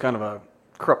was kind of a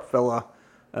corrupt fella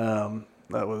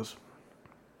that was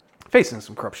facing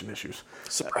some corruption issues.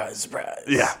 Surprise, surprise.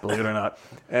 Yeah, believe it or not.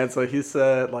 And so he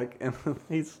said, and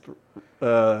he's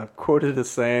quoted as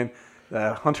saying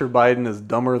that Hunter Biden is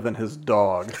dumber than his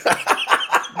dog,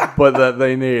 but that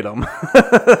they need him.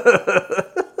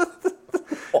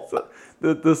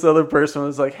 So this other person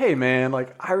was like, hey, man,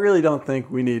 I really don't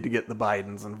think we need to get the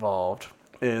Bidens involved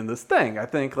in this thing. I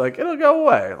think, it'll go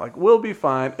away. We'll be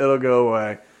fine. It'll go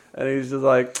away. And he's just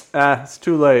like, it's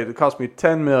too late. It cost me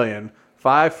 $10 million.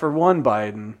 5 for one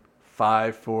Biden,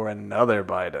 5 for another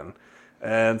Biden.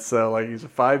 And so, he's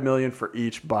 $5 million for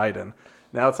each Biden.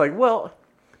 Now it's like, well,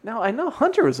 now I know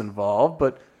Hunter was involved,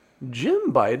 but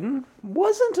Jim Biden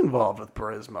wasn't involved with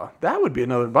Burisma. That would be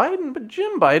another Biden, but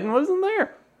Jim Biden wasn't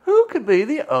there. Who could be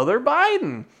the other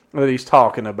Biden that he's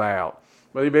talking about?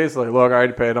 But he basically, look, I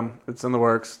already paid him. It's in the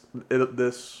works.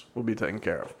 This will be taken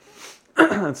care of.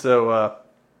 And so,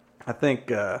 I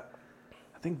think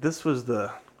this was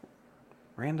the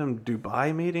random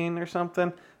Dubai meeting or something.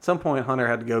 At some point, Hunter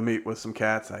had to go meet with some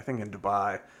cats, I think in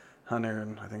Dubai. Hunter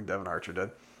and I think Devin Archer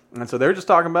did. And so they were just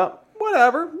talking about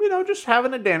whatever, just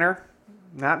having a dinner.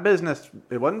 Not business.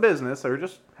 It wasn't business. They were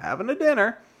just having a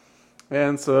dinner.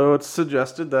 And so it's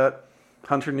suggested that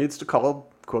Hunter needs to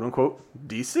call, quote unquote,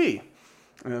 DC.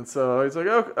 And so he's like,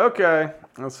 okay.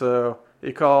 And so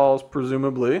he calls,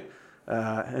 presumably,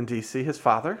 in DC, his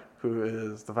father, who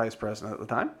is the vice president at the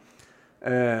time.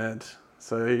 And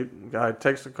so guy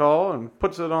takes the call and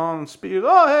puts it on speaker.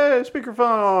 Oh, hey, speakerphone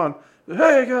on.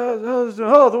 Hey, guys, how's it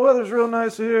doing? Oh, the weather's real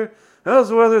nice here. How's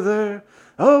the weather there?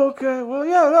 Oh, okay. Well,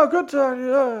 yeah, no, good talking to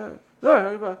you. All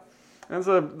right, bye. And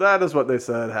so that is what they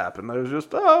said happened. It was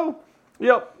just,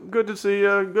 yep, good to see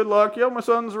you. Good luck. Yep, my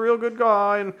son's a real good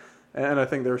guy. And I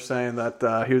think they were saying that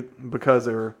because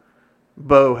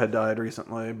Bo had died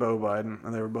recently, Bo Biden,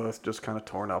 and they were both just kind of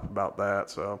torn up about that.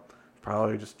 So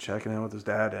probably just checking in with his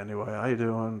dad anyway. How you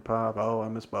doing, Pop? Oh, I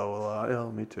miss Bo a lot. Yeah,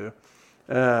 me too.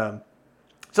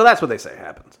 So that's what they say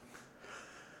happens.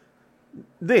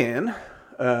 Then,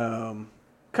 a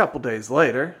couple days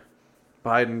later,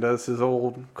 Biden does his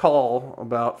old call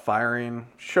about firing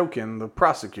Shokin, the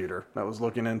prosecutor that was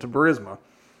looking into Burisma.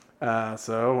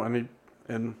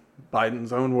 In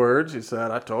Biden's own words, he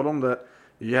said, I told him that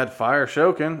you had fire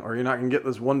Shokin, or you're not going to get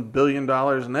this $1 billion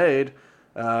in aid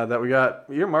that we got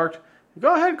earmarked.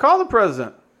 Go ahead, call the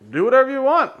president. Do whatever you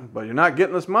want, but you're not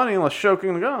getting this money unless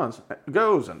Shokin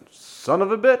goes. And son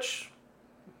of a bitch,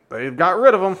 they got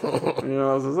rid of him.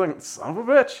 It's like, son of a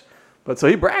bitch. But so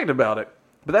he bragged about it.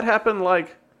 But that happened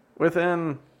like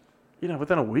within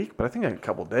a week, but I think in a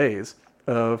couple days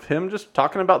of him just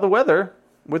talking about the weather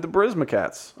with the Burisma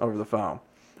cats over the phone.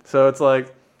 So it's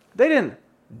like they didn't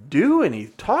do any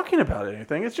talking about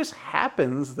anything. It just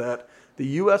happens that the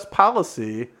U.S.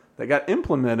 policy that got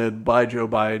implemented by Joe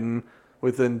Biden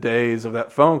within days of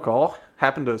that phone call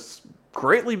happened to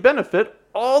greatly benefit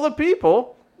all the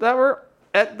people that were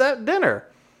at that dinner,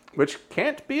 which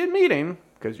can't be a meeting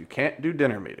because you can't do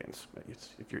dinner meetings.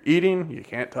 If you're eating, you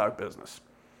can't talk business.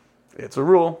 It's a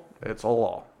rule. It's a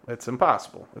law. It's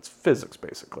impossible. It's physics,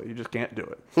 basically. You just can't do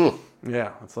it.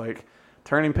 Yeah, it's like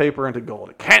turning paper into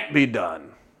gold. It can't be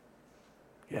done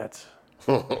yet.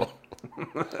 That's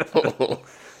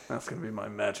going to be my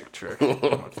magic trick. I'm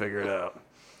going to figure it out.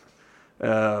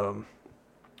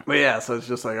 But yeah, so it's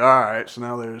just like, all right, so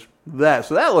now there's that.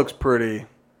 So that looks pretty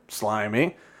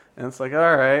slimy. And it's like,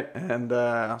 all right. And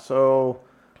so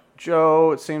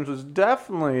Joe, it seems, was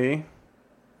definitely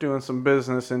doing some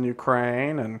business in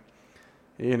Ukraine and,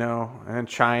 and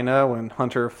China when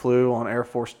Hunter flew on Air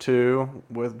Force Two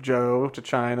with Joe to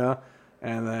China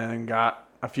and then got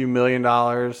a few $1 million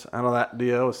out of that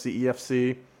deal with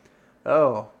CEFC.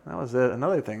 Oh, that was it.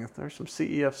 Another thing, there's some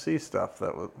CEFC stuff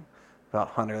that was about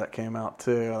Hunter that came out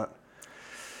too.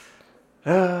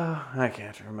 I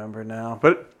can't remember now.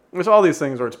 But there's all these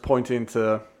things where it's pointing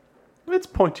to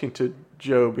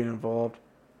Joe being involved.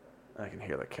 I can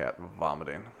hear the cat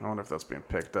vomiting. I wonder if that's being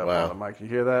picked up on the mic. You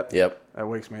hear that? Yep. That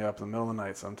wakes me up in the middle of the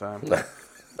night sometimes.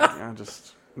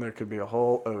 There could be a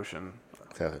whole ocean.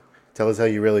 Tell us how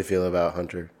you really feel about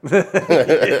Hunter.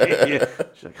 Yeah.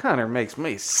 She's like, Hunter makes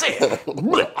me sick.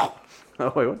 Oh,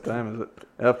 wait, what time is it?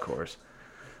 Of course.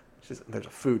 There's a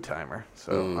food timer.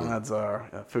 So odds are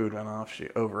food went off. She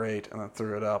overate and then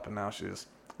threw it up, and now she's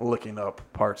licking up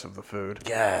parts of the food.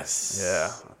 Yes.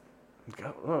 Yeah.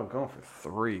 Going for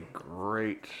 3.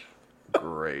 Great.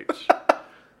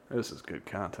 This is good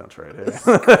content right here.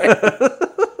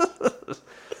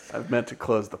 I've meant to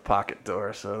close the pocket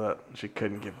door so that she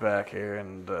couldn't get back here,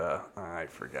 and I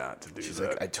forgot to do that. She's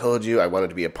like, I told you I wanted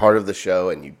to be a part of the show,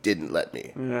 and you didn't let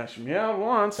me. Yeah, she meowed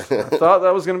once. I thought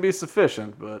that was going to be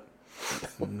sufficient, but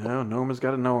no, Norma's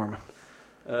got a norm.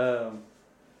 That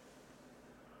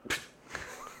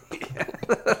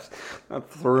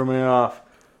threw me off.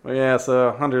 But yeah,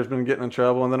 so Hunter's been getting in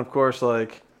trouble, and then of course,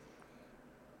 like,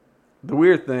 the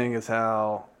weird thing is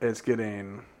how it's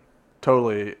getting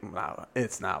totally, no,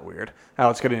 it's not weird, how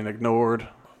it's getting ignored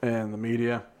in the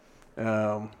media,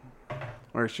 where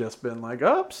it's just been like,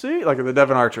 oh, see, like the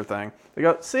Devin Archer thing. They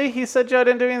go, see, he said Joe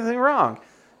didn't do anything wrong.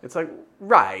 It's like,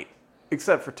 right,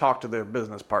 except for talk to their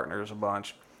business partners a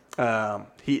bunch.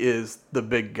 He is the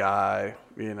big guy,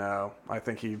 I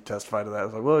think he testified to that. I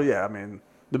was like, well, yeah, I mean,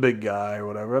 the big guy or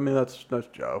whatever. I mean, that's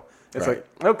Joe. It's right.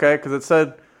 Like, okay, because it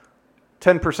said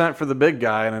 10% for the big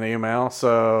guy in an email.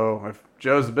 So if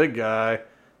Joe's the big guy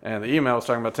and the email was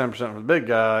talking about 10% for the big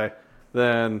guy,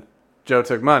 then Joe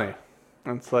took money.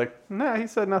 And it's like, nah, he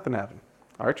said nothing happened.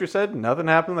 Archer said nothing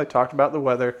happened. They talked about the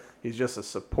weather. He's just a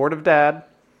supportive dad.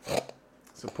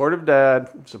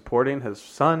 Supporting his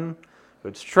son who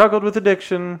had struggled with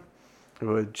addiction,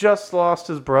 who had just lost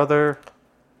his brother,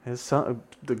 his son,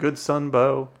 the good son,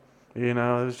 Bo. It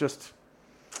was just,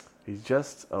 he's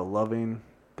just a loving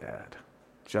dad.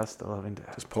 Just a loving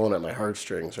dad. Just pulling at my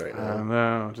heartstrings right now. I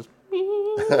know. Just.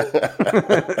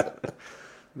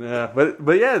 Yeah,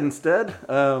 but yeah, instead,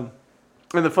 and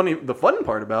the fun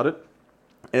part about it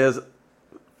is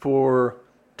for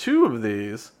 2 of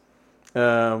these,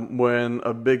 when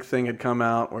a big thing had come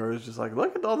out where it was just like,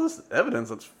 look at all this evidence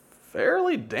that's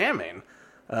fairly damning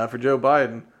for Joe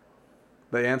Biden,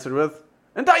 they answered with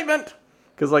indictment.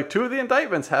 Because like 2 of the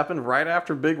indictments happened right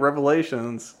after big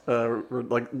revelations,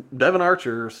 like Devin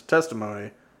Archer's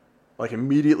testimony, like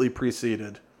immediately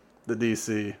preceded the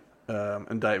DC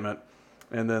indictment,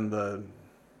 and then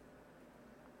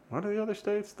what are the other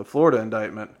states? The Florida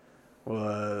indictment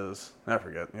was, I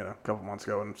forget, a couple months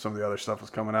ago when some of the other stuff was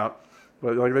coming out,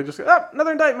 but like they just go,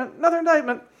 another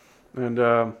indictment,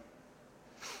 and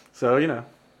so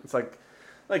it's like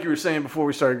you were saying before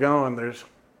we started going, there's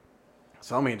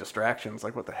so many distractions.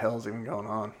 Like, what the hell is even going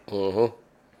on? Mm-hmm.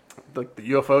 The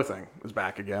UFO thing is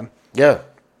back again. Yeah.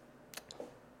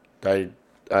 I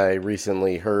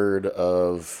recently heard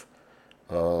of,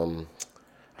 I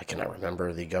cannot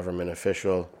remember the government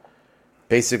official,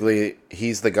 Basically,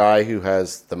 he's the guy who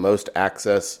has the most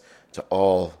access to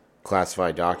all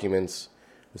classified documents.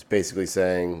 Was basically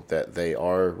saying that they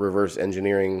are reverse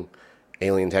engineering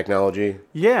alien technology.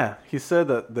 Yeah, he said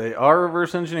that they are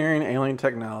reverse engineering alien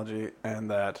technology and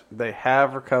that they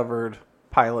have recovered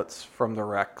pilots from the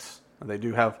wrecks. They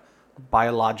do have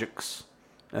biologics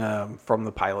from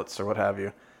the pilots or what have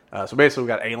you. So basically, we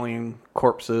got alien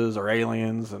corpses or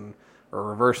aliens or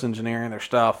reverse engineering their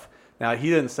stuff. Now, he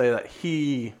didn't say that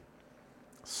he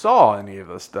saw any of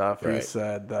this stuff. Right. He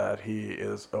said that he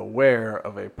is aware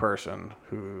of a person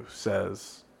who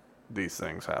says these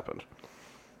things happened,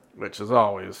 which is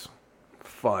always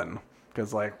fun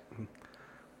because, like,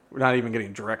 we're not even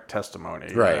getting direct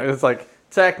testimony. Right. You know? It's like,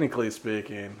 technically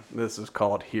speaking, this is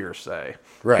called hearsay.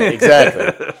 Right,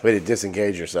 exactly. Way to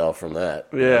disengage yourself from that.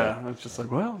 Yeah. It's just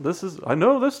like, well, I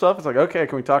know this stuff. It's like, okay,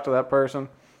 can we talk to that person?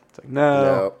 It's like,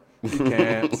 no. You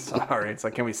can't. Sorry. It's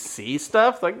like, can we see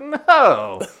stuff? It's like,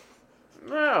 no.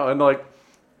 No. And, like,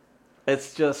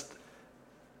 it's just,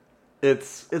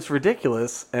 it's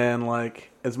ridiculous. And, like,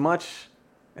 as much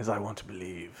as I want to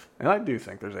believe, and I do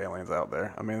think there's aliens out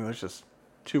there. I mean, there's just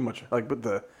too much. Like, but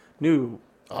the new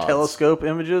telescope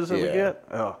images that we get,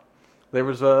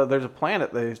 there's a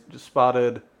planet they just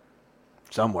spotted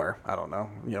somewhere. I don't know.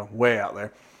 Way out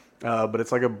there. But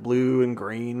it's like a blue and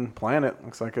green planet.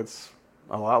 Looks like it's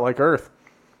a lot like Earth,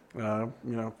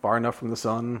 far enough from the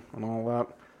sun and all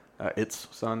that, its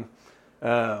sun.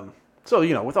 So,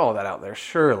 with all that out there,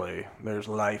 surely there's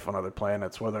life on other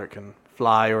planets, whether it can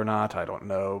fly or not, I don't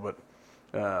know. But,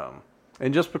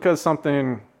 and just because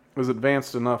something is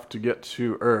advanced enough to get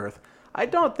to Earth, I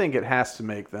don't think it has to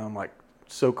make them, like,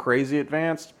 so crazy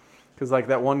advanced. Because, like,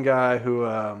 that one guy who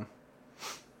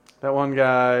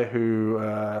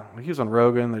he was on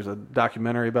Rogan. There's a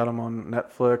documentary about him on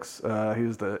Netflix. He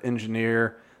was the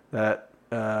engineer that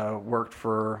worked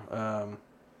for,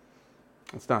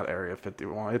 it's not Area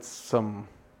 51. It's some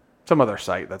other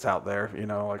site that's out there,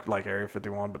 like Area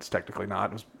 51, but it's technically not.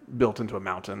 It was built into a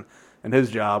mountain. And his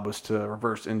job was to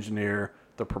reverse engineer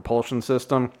the propulsion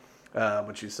system,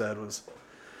 which he said was,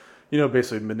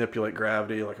 basically manipulate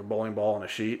gravity like a bowling ball on a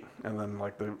sheet, and then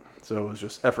so it was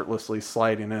just effortlessly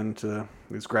sliding into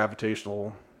these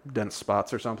gravitational dense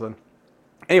spots or something.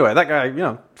 Anyway, that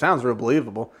guy, sounds real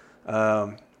believable.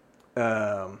 Why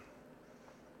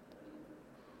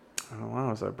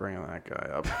was I bringing that guy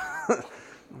up? What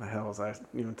the hell was I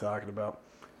even talking about?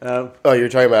 You're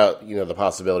talking about, the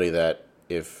possibility that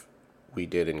if we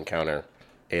did encounter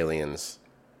aliens,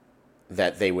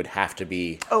 that they would have to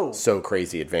be so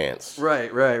crazy advanced.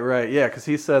 Right. Yeah, because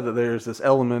he said that there's this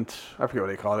element, I forget what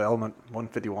they call it, element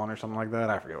 151 or something like that.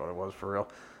 I forget what it was for real.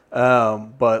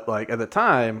 But, like, at the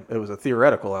time, it was a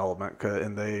theoretical element,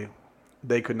 and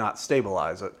they could not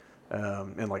stabilize it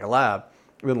in, like, a lab.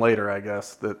 Then later, I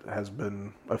guess, that has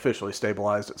been officially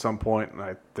stabilized at some point, and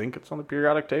I think it's on the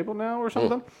periodic table now or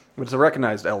something. But it's a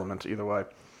recognized element either way.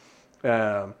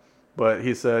 But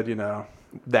he said,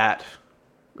 that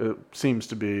it seems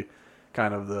to be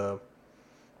kind of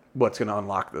what's going to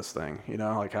unlock this thing,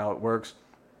 like how it works.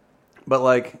 But,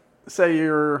 like, say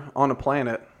you're on a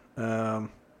planet,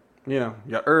 you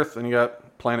got Earth and you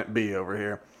got planet B over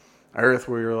here. Earth,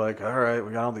 where you're like, all right,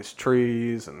 we got all these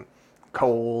trees and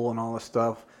coal and all this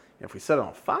stuff. If we set it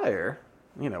on fire,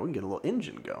 we can get a little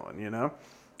engine going,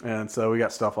 And so we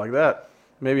got stuff like that.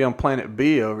 Maybe on planet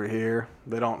B over here,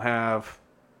 they don't have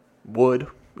wood.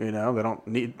 They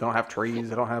don't have trees.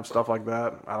 They don't have stuff like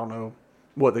that. I don't know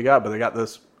what they got, but they got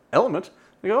this element.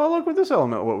 They go, oh, look with this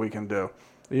element, what we can do.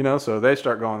 So they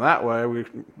start going that way.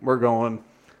 We're going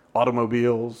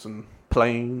automobiles and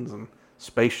planes and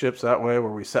spaceships that way,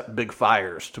 where we set big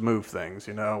fires to move things,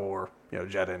 or,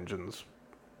 jet engines,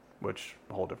 which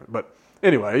a whole different. But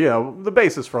anyway, the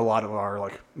basis for a lot of our,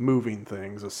 like, moving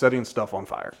things is setting stuff on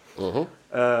fire.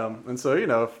 Mm-hmm. And so,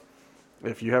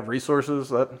 if you have resources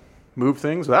that move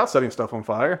things without setting stuff on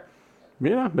fire,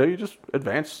 maybe just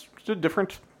advance to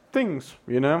different things,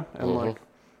 and like,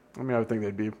 I would think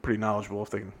they'd be pretty knowledgeable if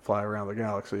they can fly around the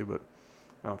galaxy, but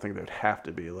I don't think they'd have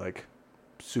to be like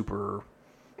super,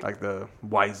 like the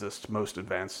wisest, most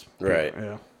advanced people. Right.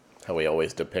 Yeah. How we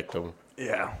always depict them.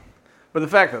 Yeah. But the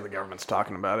fact that the government's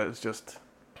talking about it is just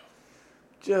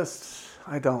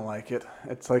I don't like it.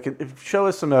 It's like, show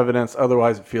us some evidence,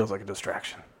 otherwise it feels like a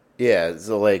distraction. Yeah,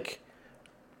 so like,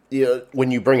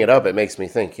 when you bring it up, it makes me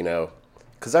think,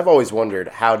 because I've always wondered,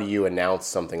 how do you announce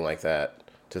something like that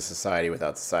to society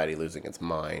without society losing its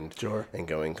mind and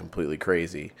going completely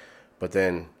crazy? But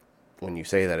then when you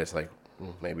say that, it's like,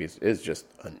 maybe it is just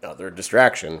another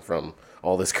distraction from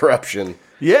all this corruption.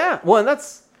 Yeah, well,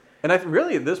 and I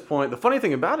really, at this point, the funny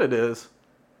thing about it is,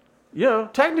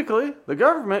 technically, the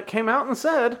government came out and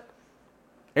said,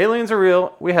 aliens are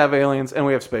real, we have aliens, and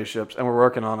we have spaceships, and we're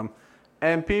working on them.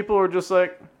 And people were just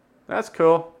like, that's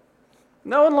cool.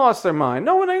 No one lost their mind.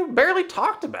 No one barely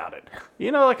talked about it.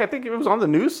 I think it was on the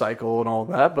news cycle and all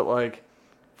that, but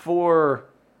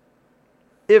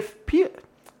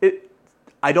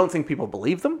I don't think people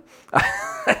believe them.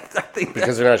 I think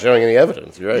because they're not showing any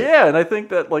evidence, right? Yeah, and I think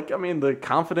that, the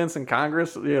confidence in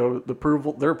Congress, their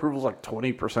approval's like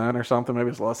 20% or something. Maybe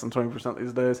it's less than 20%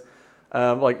 these days.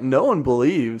 No one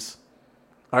believes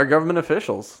our government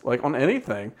officials, on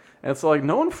anything. And so,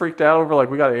 no one freaked out over,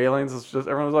 we got aliens. It's just,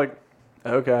 everyone was like,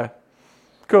 okay,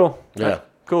 cool. Yeah.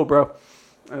 Cool, bro.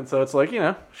 And so it's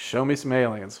show me some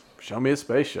aliens. Show me a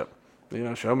spaceship.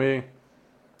 Show me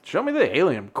the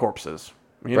alien corpses.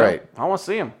 Right. I want to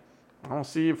see them. I want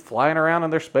to see you flying around in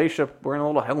their spaceship wearing a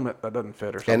little helmet that doesn't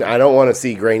fit or something. And I don't want to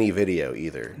see grainy video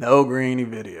either. No grainy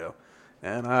video.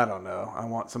 And I don't know. I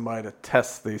want somebody to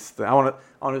test these things. I want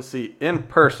to see in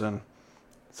person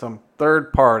some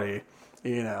third party,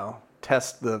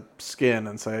 test the skin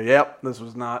and say, yep, this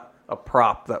was not a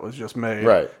prop that was just made,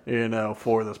 right,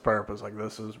 for this purpose.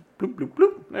 This is bloop, bloop,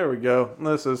 bloop. There we go. And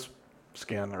this is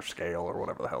skin or scale or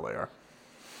whatever the hell they are.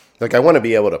 I want to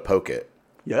be able to poke it.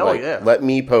 Yeah, yeah. Let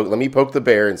me poke the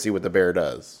bear and see what the bear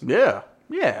does. Yeah.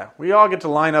 Yeah. We all get to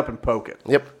line up and poke it.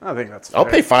 Yep. I think that's fair. I'll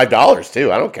pay $5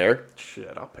 too. I don't care.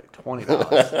 Shit, I'll pay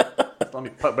 $20. Let me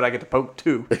poke, but I get to poke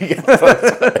too.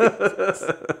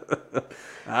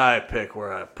 I pick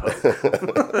where I poke.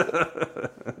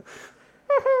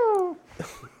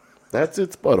 That's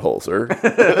its butthole, sir.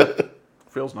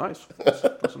 Feels nice.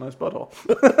 That's a nice butthole.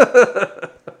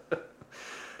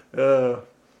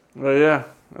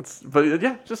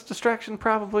 Just distraction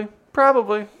probably.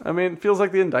 Probably. I mean, it feels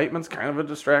like the indictment's kind of a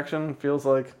distraction. It feels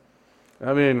like,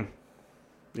 the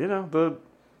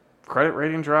credit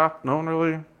rating drop, no one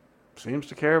really seems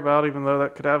to care about, even though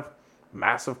that could have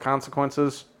massive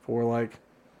consequences for,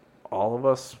 all of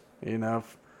us.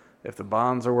 If the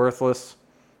bonds are worthless,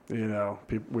 we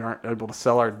aren't able to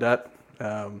sell our debt.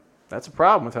 That's a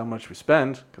problem with how much we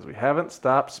spend, because we haven't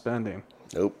stopped spending.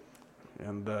 Nope.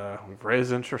 And we've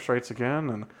raised interest rates again,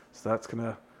 and so that's going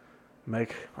to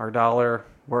make our dollar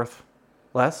worth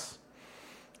less,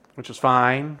 which is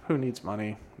fine. Who needs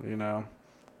money, And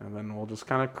then we'll just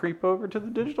kind of creep over to the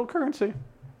digital currency,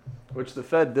 which the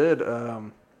Fed did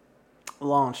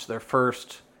launch their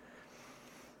first.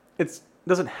 It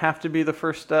doesn't have to be the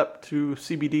first step to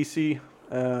CBDC,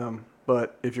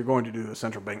 but if you're going to do a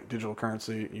central bank digital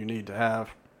currency, you need to have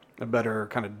a better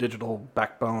kind of digital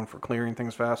backbone for clearing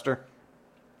things faster.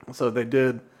 So they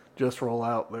did just roll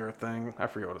out their thing. I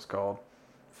forget what it's called.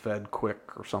 Fed Quick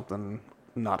or something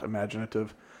not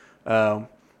imaginative. And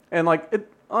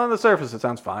on the surface, it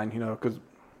sounds fine, because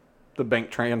the bank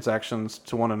transactions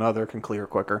to one another can clear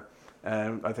quicker.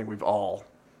 And I think we've all,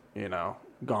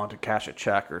 gone to cash a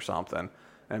check or something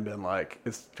and been like,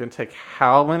 it's going to take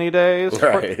how many days?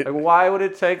 Right. Why would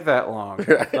it take that long?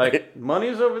 Right.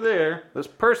 Money's over there. This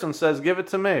person says, give it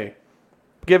to me.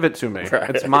 Give it to me. Right.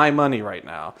 It's my money right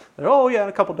now. They're, oh, yeah, in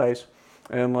a couple days.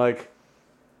 And,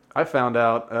 I found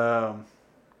out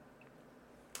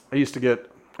I'd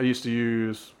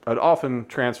often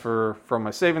transfer from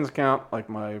my savings account,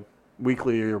 my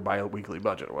weekly or bi-weekly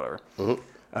budget or whatever.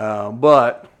 Mm-hmm.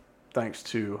 But thanks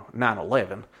to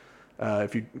 9/11,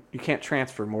 if you can't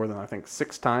transfer more than, I think,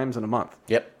 6 times in a month.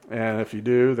 Yep. And if you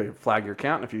do, they flag your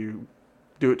account. If you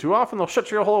do it too often, they'll shut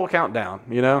your whole account down,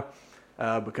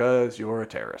 because you're a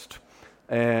terrorist.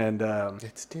 And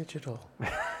it's digital.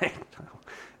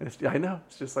 I know.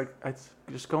 It's just it's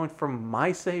just going from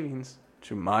my savings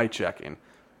to my checking.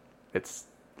 It's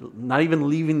not even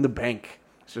leaving the bank.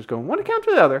 It's just going one account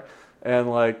to the other.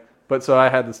 And but so I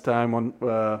had this time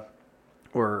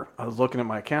where I was looking at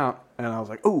my account and I was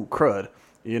like, "Ooh, crud!"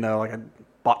 I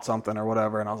bought something or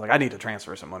whatever, and I was like, "I need to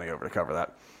transfer some money over to cover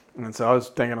that." And so I was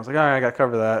thinking, I was like, "All right, I got to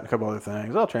cover that, and a couple other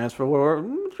things. I'll transfer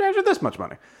this much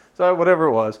money." So whatever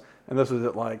it was, and this was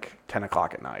at 10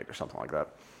 o'clock at night or something like that.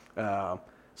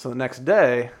 So the next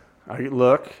day, I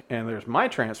look, and there's my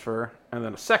transfer, and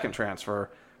then a second transfer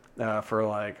for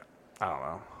I don't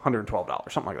know,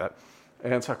 $112, something like that.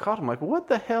 And so I called him, what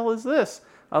the hell is this?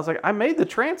 I was like, I made the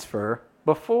transfer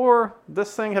before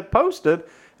this thing had posted.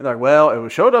 And they're like, well, it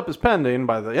showed up as pending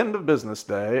by the end of business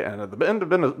day, and at the end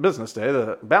of business day,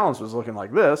 the balance was looking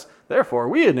like this. Therefore,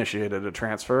 we initiated a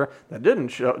transfer that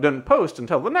didn't post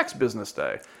until the next business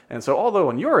day. And so, although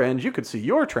on your end you could see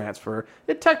your transfer,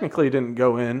 it technically didn't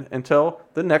go in until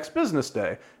the next business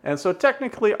day. And so,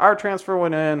 technically, our transfer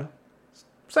went in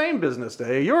same business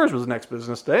day. Yours was next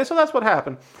business day, so that's what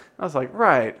happened. I was like,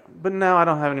 right, but now I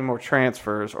don't have any more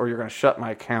transfers, or you're going to shut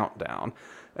my account down.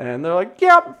 And they're like,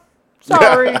 yep,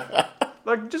 sorry.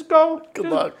 Like, just go. Good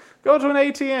luck. Go to an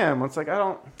ATM. It's like, I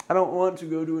don't want to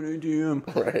go to an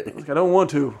ATM. Right. Like, I don't want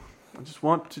to. I just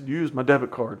want to use my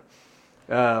debit card.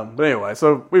 But anyway,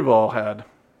 so we've all had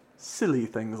silly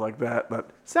things like that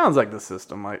sounds like the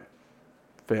system might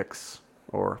fix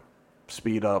or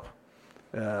speed up.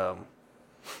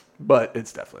 But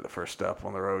it's definitely the first step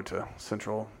on the road to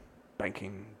central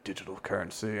banking, digital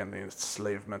currency, and the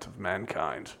enslavement of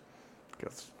mankind.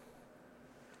 Because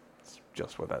it's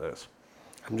just what that is.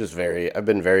 I've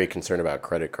been very concerned about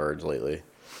credit cards lately.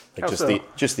 Like How so?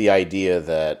 the idea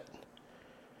that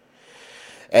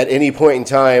at any point in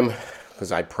time,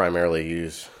 because I primarily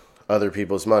use other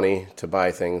people's money to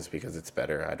buy things because it's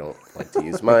better. I don't like to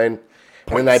use mine.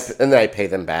 And then I pay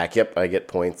them back. Yep, I get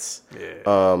points.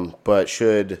 Yeah. But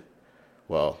should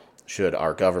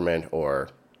our government or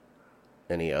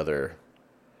any other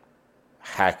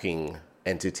hacking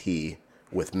entity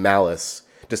with malice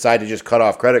decide to just cut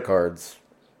off credit cards,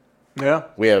 Yeah.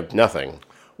 we have nothing.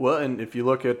 Well, and if you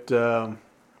look at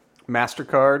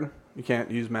MasterCard, you can't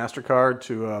use MasterCard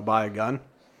to buy a gun.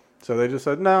 So they just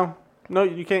said, no,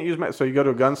 you can't use So you go to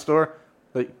a gun store,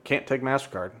 they can't take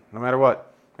MasterCard, no matter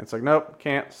what. It's like, nope,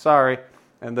 can't, sorry.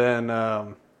 And then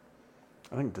I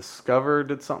think Discover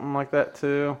did something like that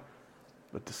too.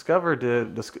 But Discover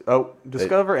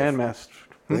and Master.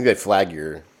 I think they flag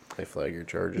your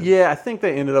charges. Yeah, I think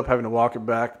they ended up having to walk it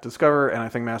back. Discover and I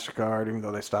think MasterCard, even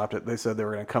though they stopped it, they said they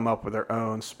were going to come up with their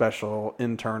own special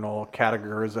internal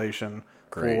categorization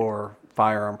for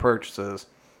firearm purchases.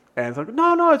 And it's like,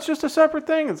 no, it's just a separate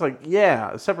thing. It's like,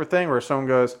 yeah, a separate thing where someone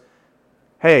goes,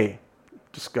 hey,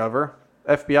 Discover,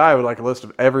 FBI would like a list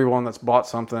of everyone that's bought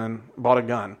a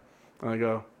gun. And I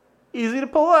go, easy to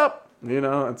pull up,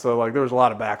 And so, like, there was a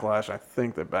lot of backlash. I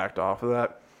think they backed off of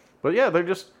that. But, yeah,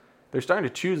 they're starting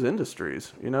to choose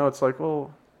industries. It's like,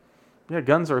 well, yeah,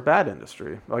 guns are a bad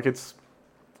industry. Like, it's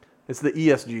the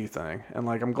ESG thing. And,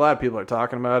 like, I'm glad people are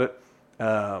talking about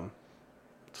it.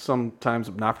 Sometimes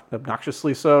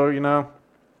obnoxiously so,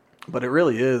 But it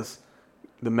really is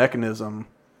the mechanism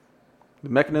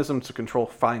to control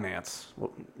finance,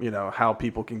 how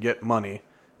people can get money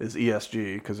is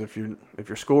ESG. Because if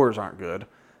your scores aren't good,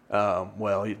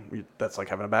 that's like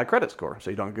having a bad credit score, so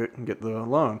you don't get the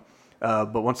loan.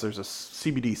 But once there's a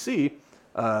CBDC,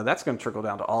 that's going to trickle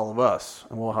down to all of us,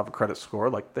 and we'll have a credit score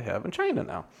like they have in China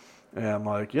now. And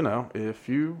like, if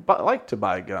you like to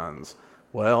buy guns,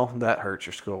 well, that hurts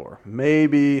your score.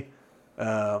 Maybe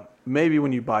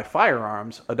when you buy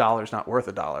firearms, $1's not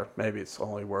worth $1. Maybe it's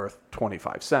only worth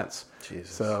 25 cents. Jesus.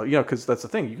 So, because that's the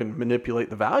thing. You can manipulate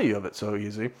the value of it so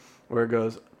easy, where it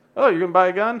goes, oh, you're going to buy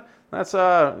a gun? That's, it's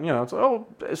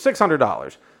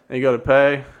 $600. And you go to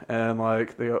pay, and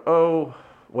like, they go, oh,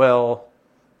 well,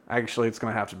 actually it's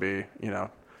going to have to be,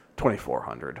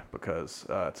 $2,400 because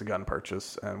it's a gun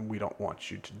purchase, and we don't want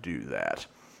you to do that.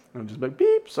 And I'm just like,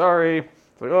 beep, sorry.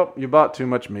 It's like, oh, you bought too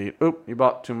much meat. Oop, you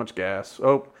bought too much gas.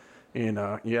 Oh, you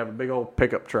have a big old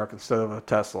pickup truck instead of a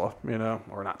Tesla,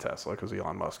 or not Tesla because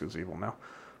Elon Musk is evil now.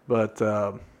 But,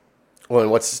 and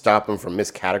what's to stop them from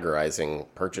miscategorizing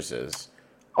purchases?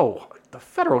 Oh, the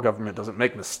federal government doesn't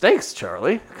make mistakes,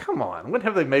 Charlie. Come on. When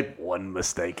have they made one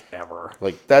mistake ever?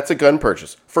 Like, that's a gun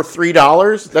purchase. For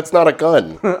 $3? That's not a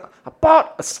gun. I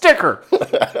bought a sticker.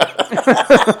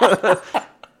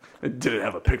 It didn't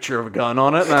have a picture of a gun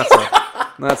on it.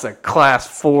 That's a class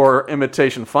 4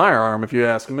 imitation firearm, if you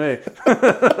ask me.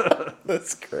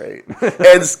 That's great.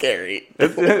 And scary.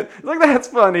 It's like, that's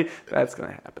funny. That's going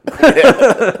to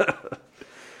happen.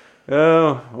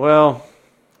 Oh, well,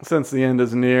 since the end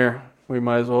is near, we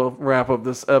might as well wrap up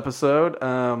this episode.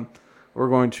 I'm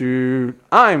going to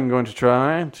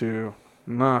try to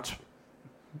not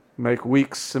make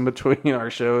weeks in between our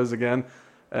shows again.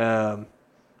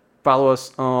 Follow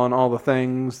us on all the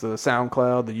things, the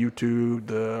SoundCloud, the YouTube,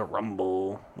 the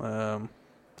Rumble,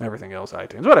 everything else,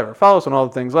 iTunes, whatever. Follow us on all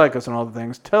the things, like us on all the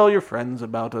things. Tell your friends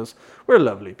about us. We're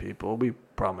lovely people. We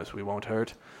promise we won't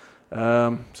hurt.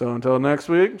 So until next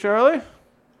week, Charlie.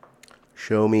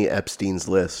 Show me Epstein's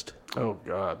list. Oh,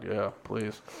 God, yeah,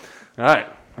 please. All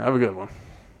right, have a good one.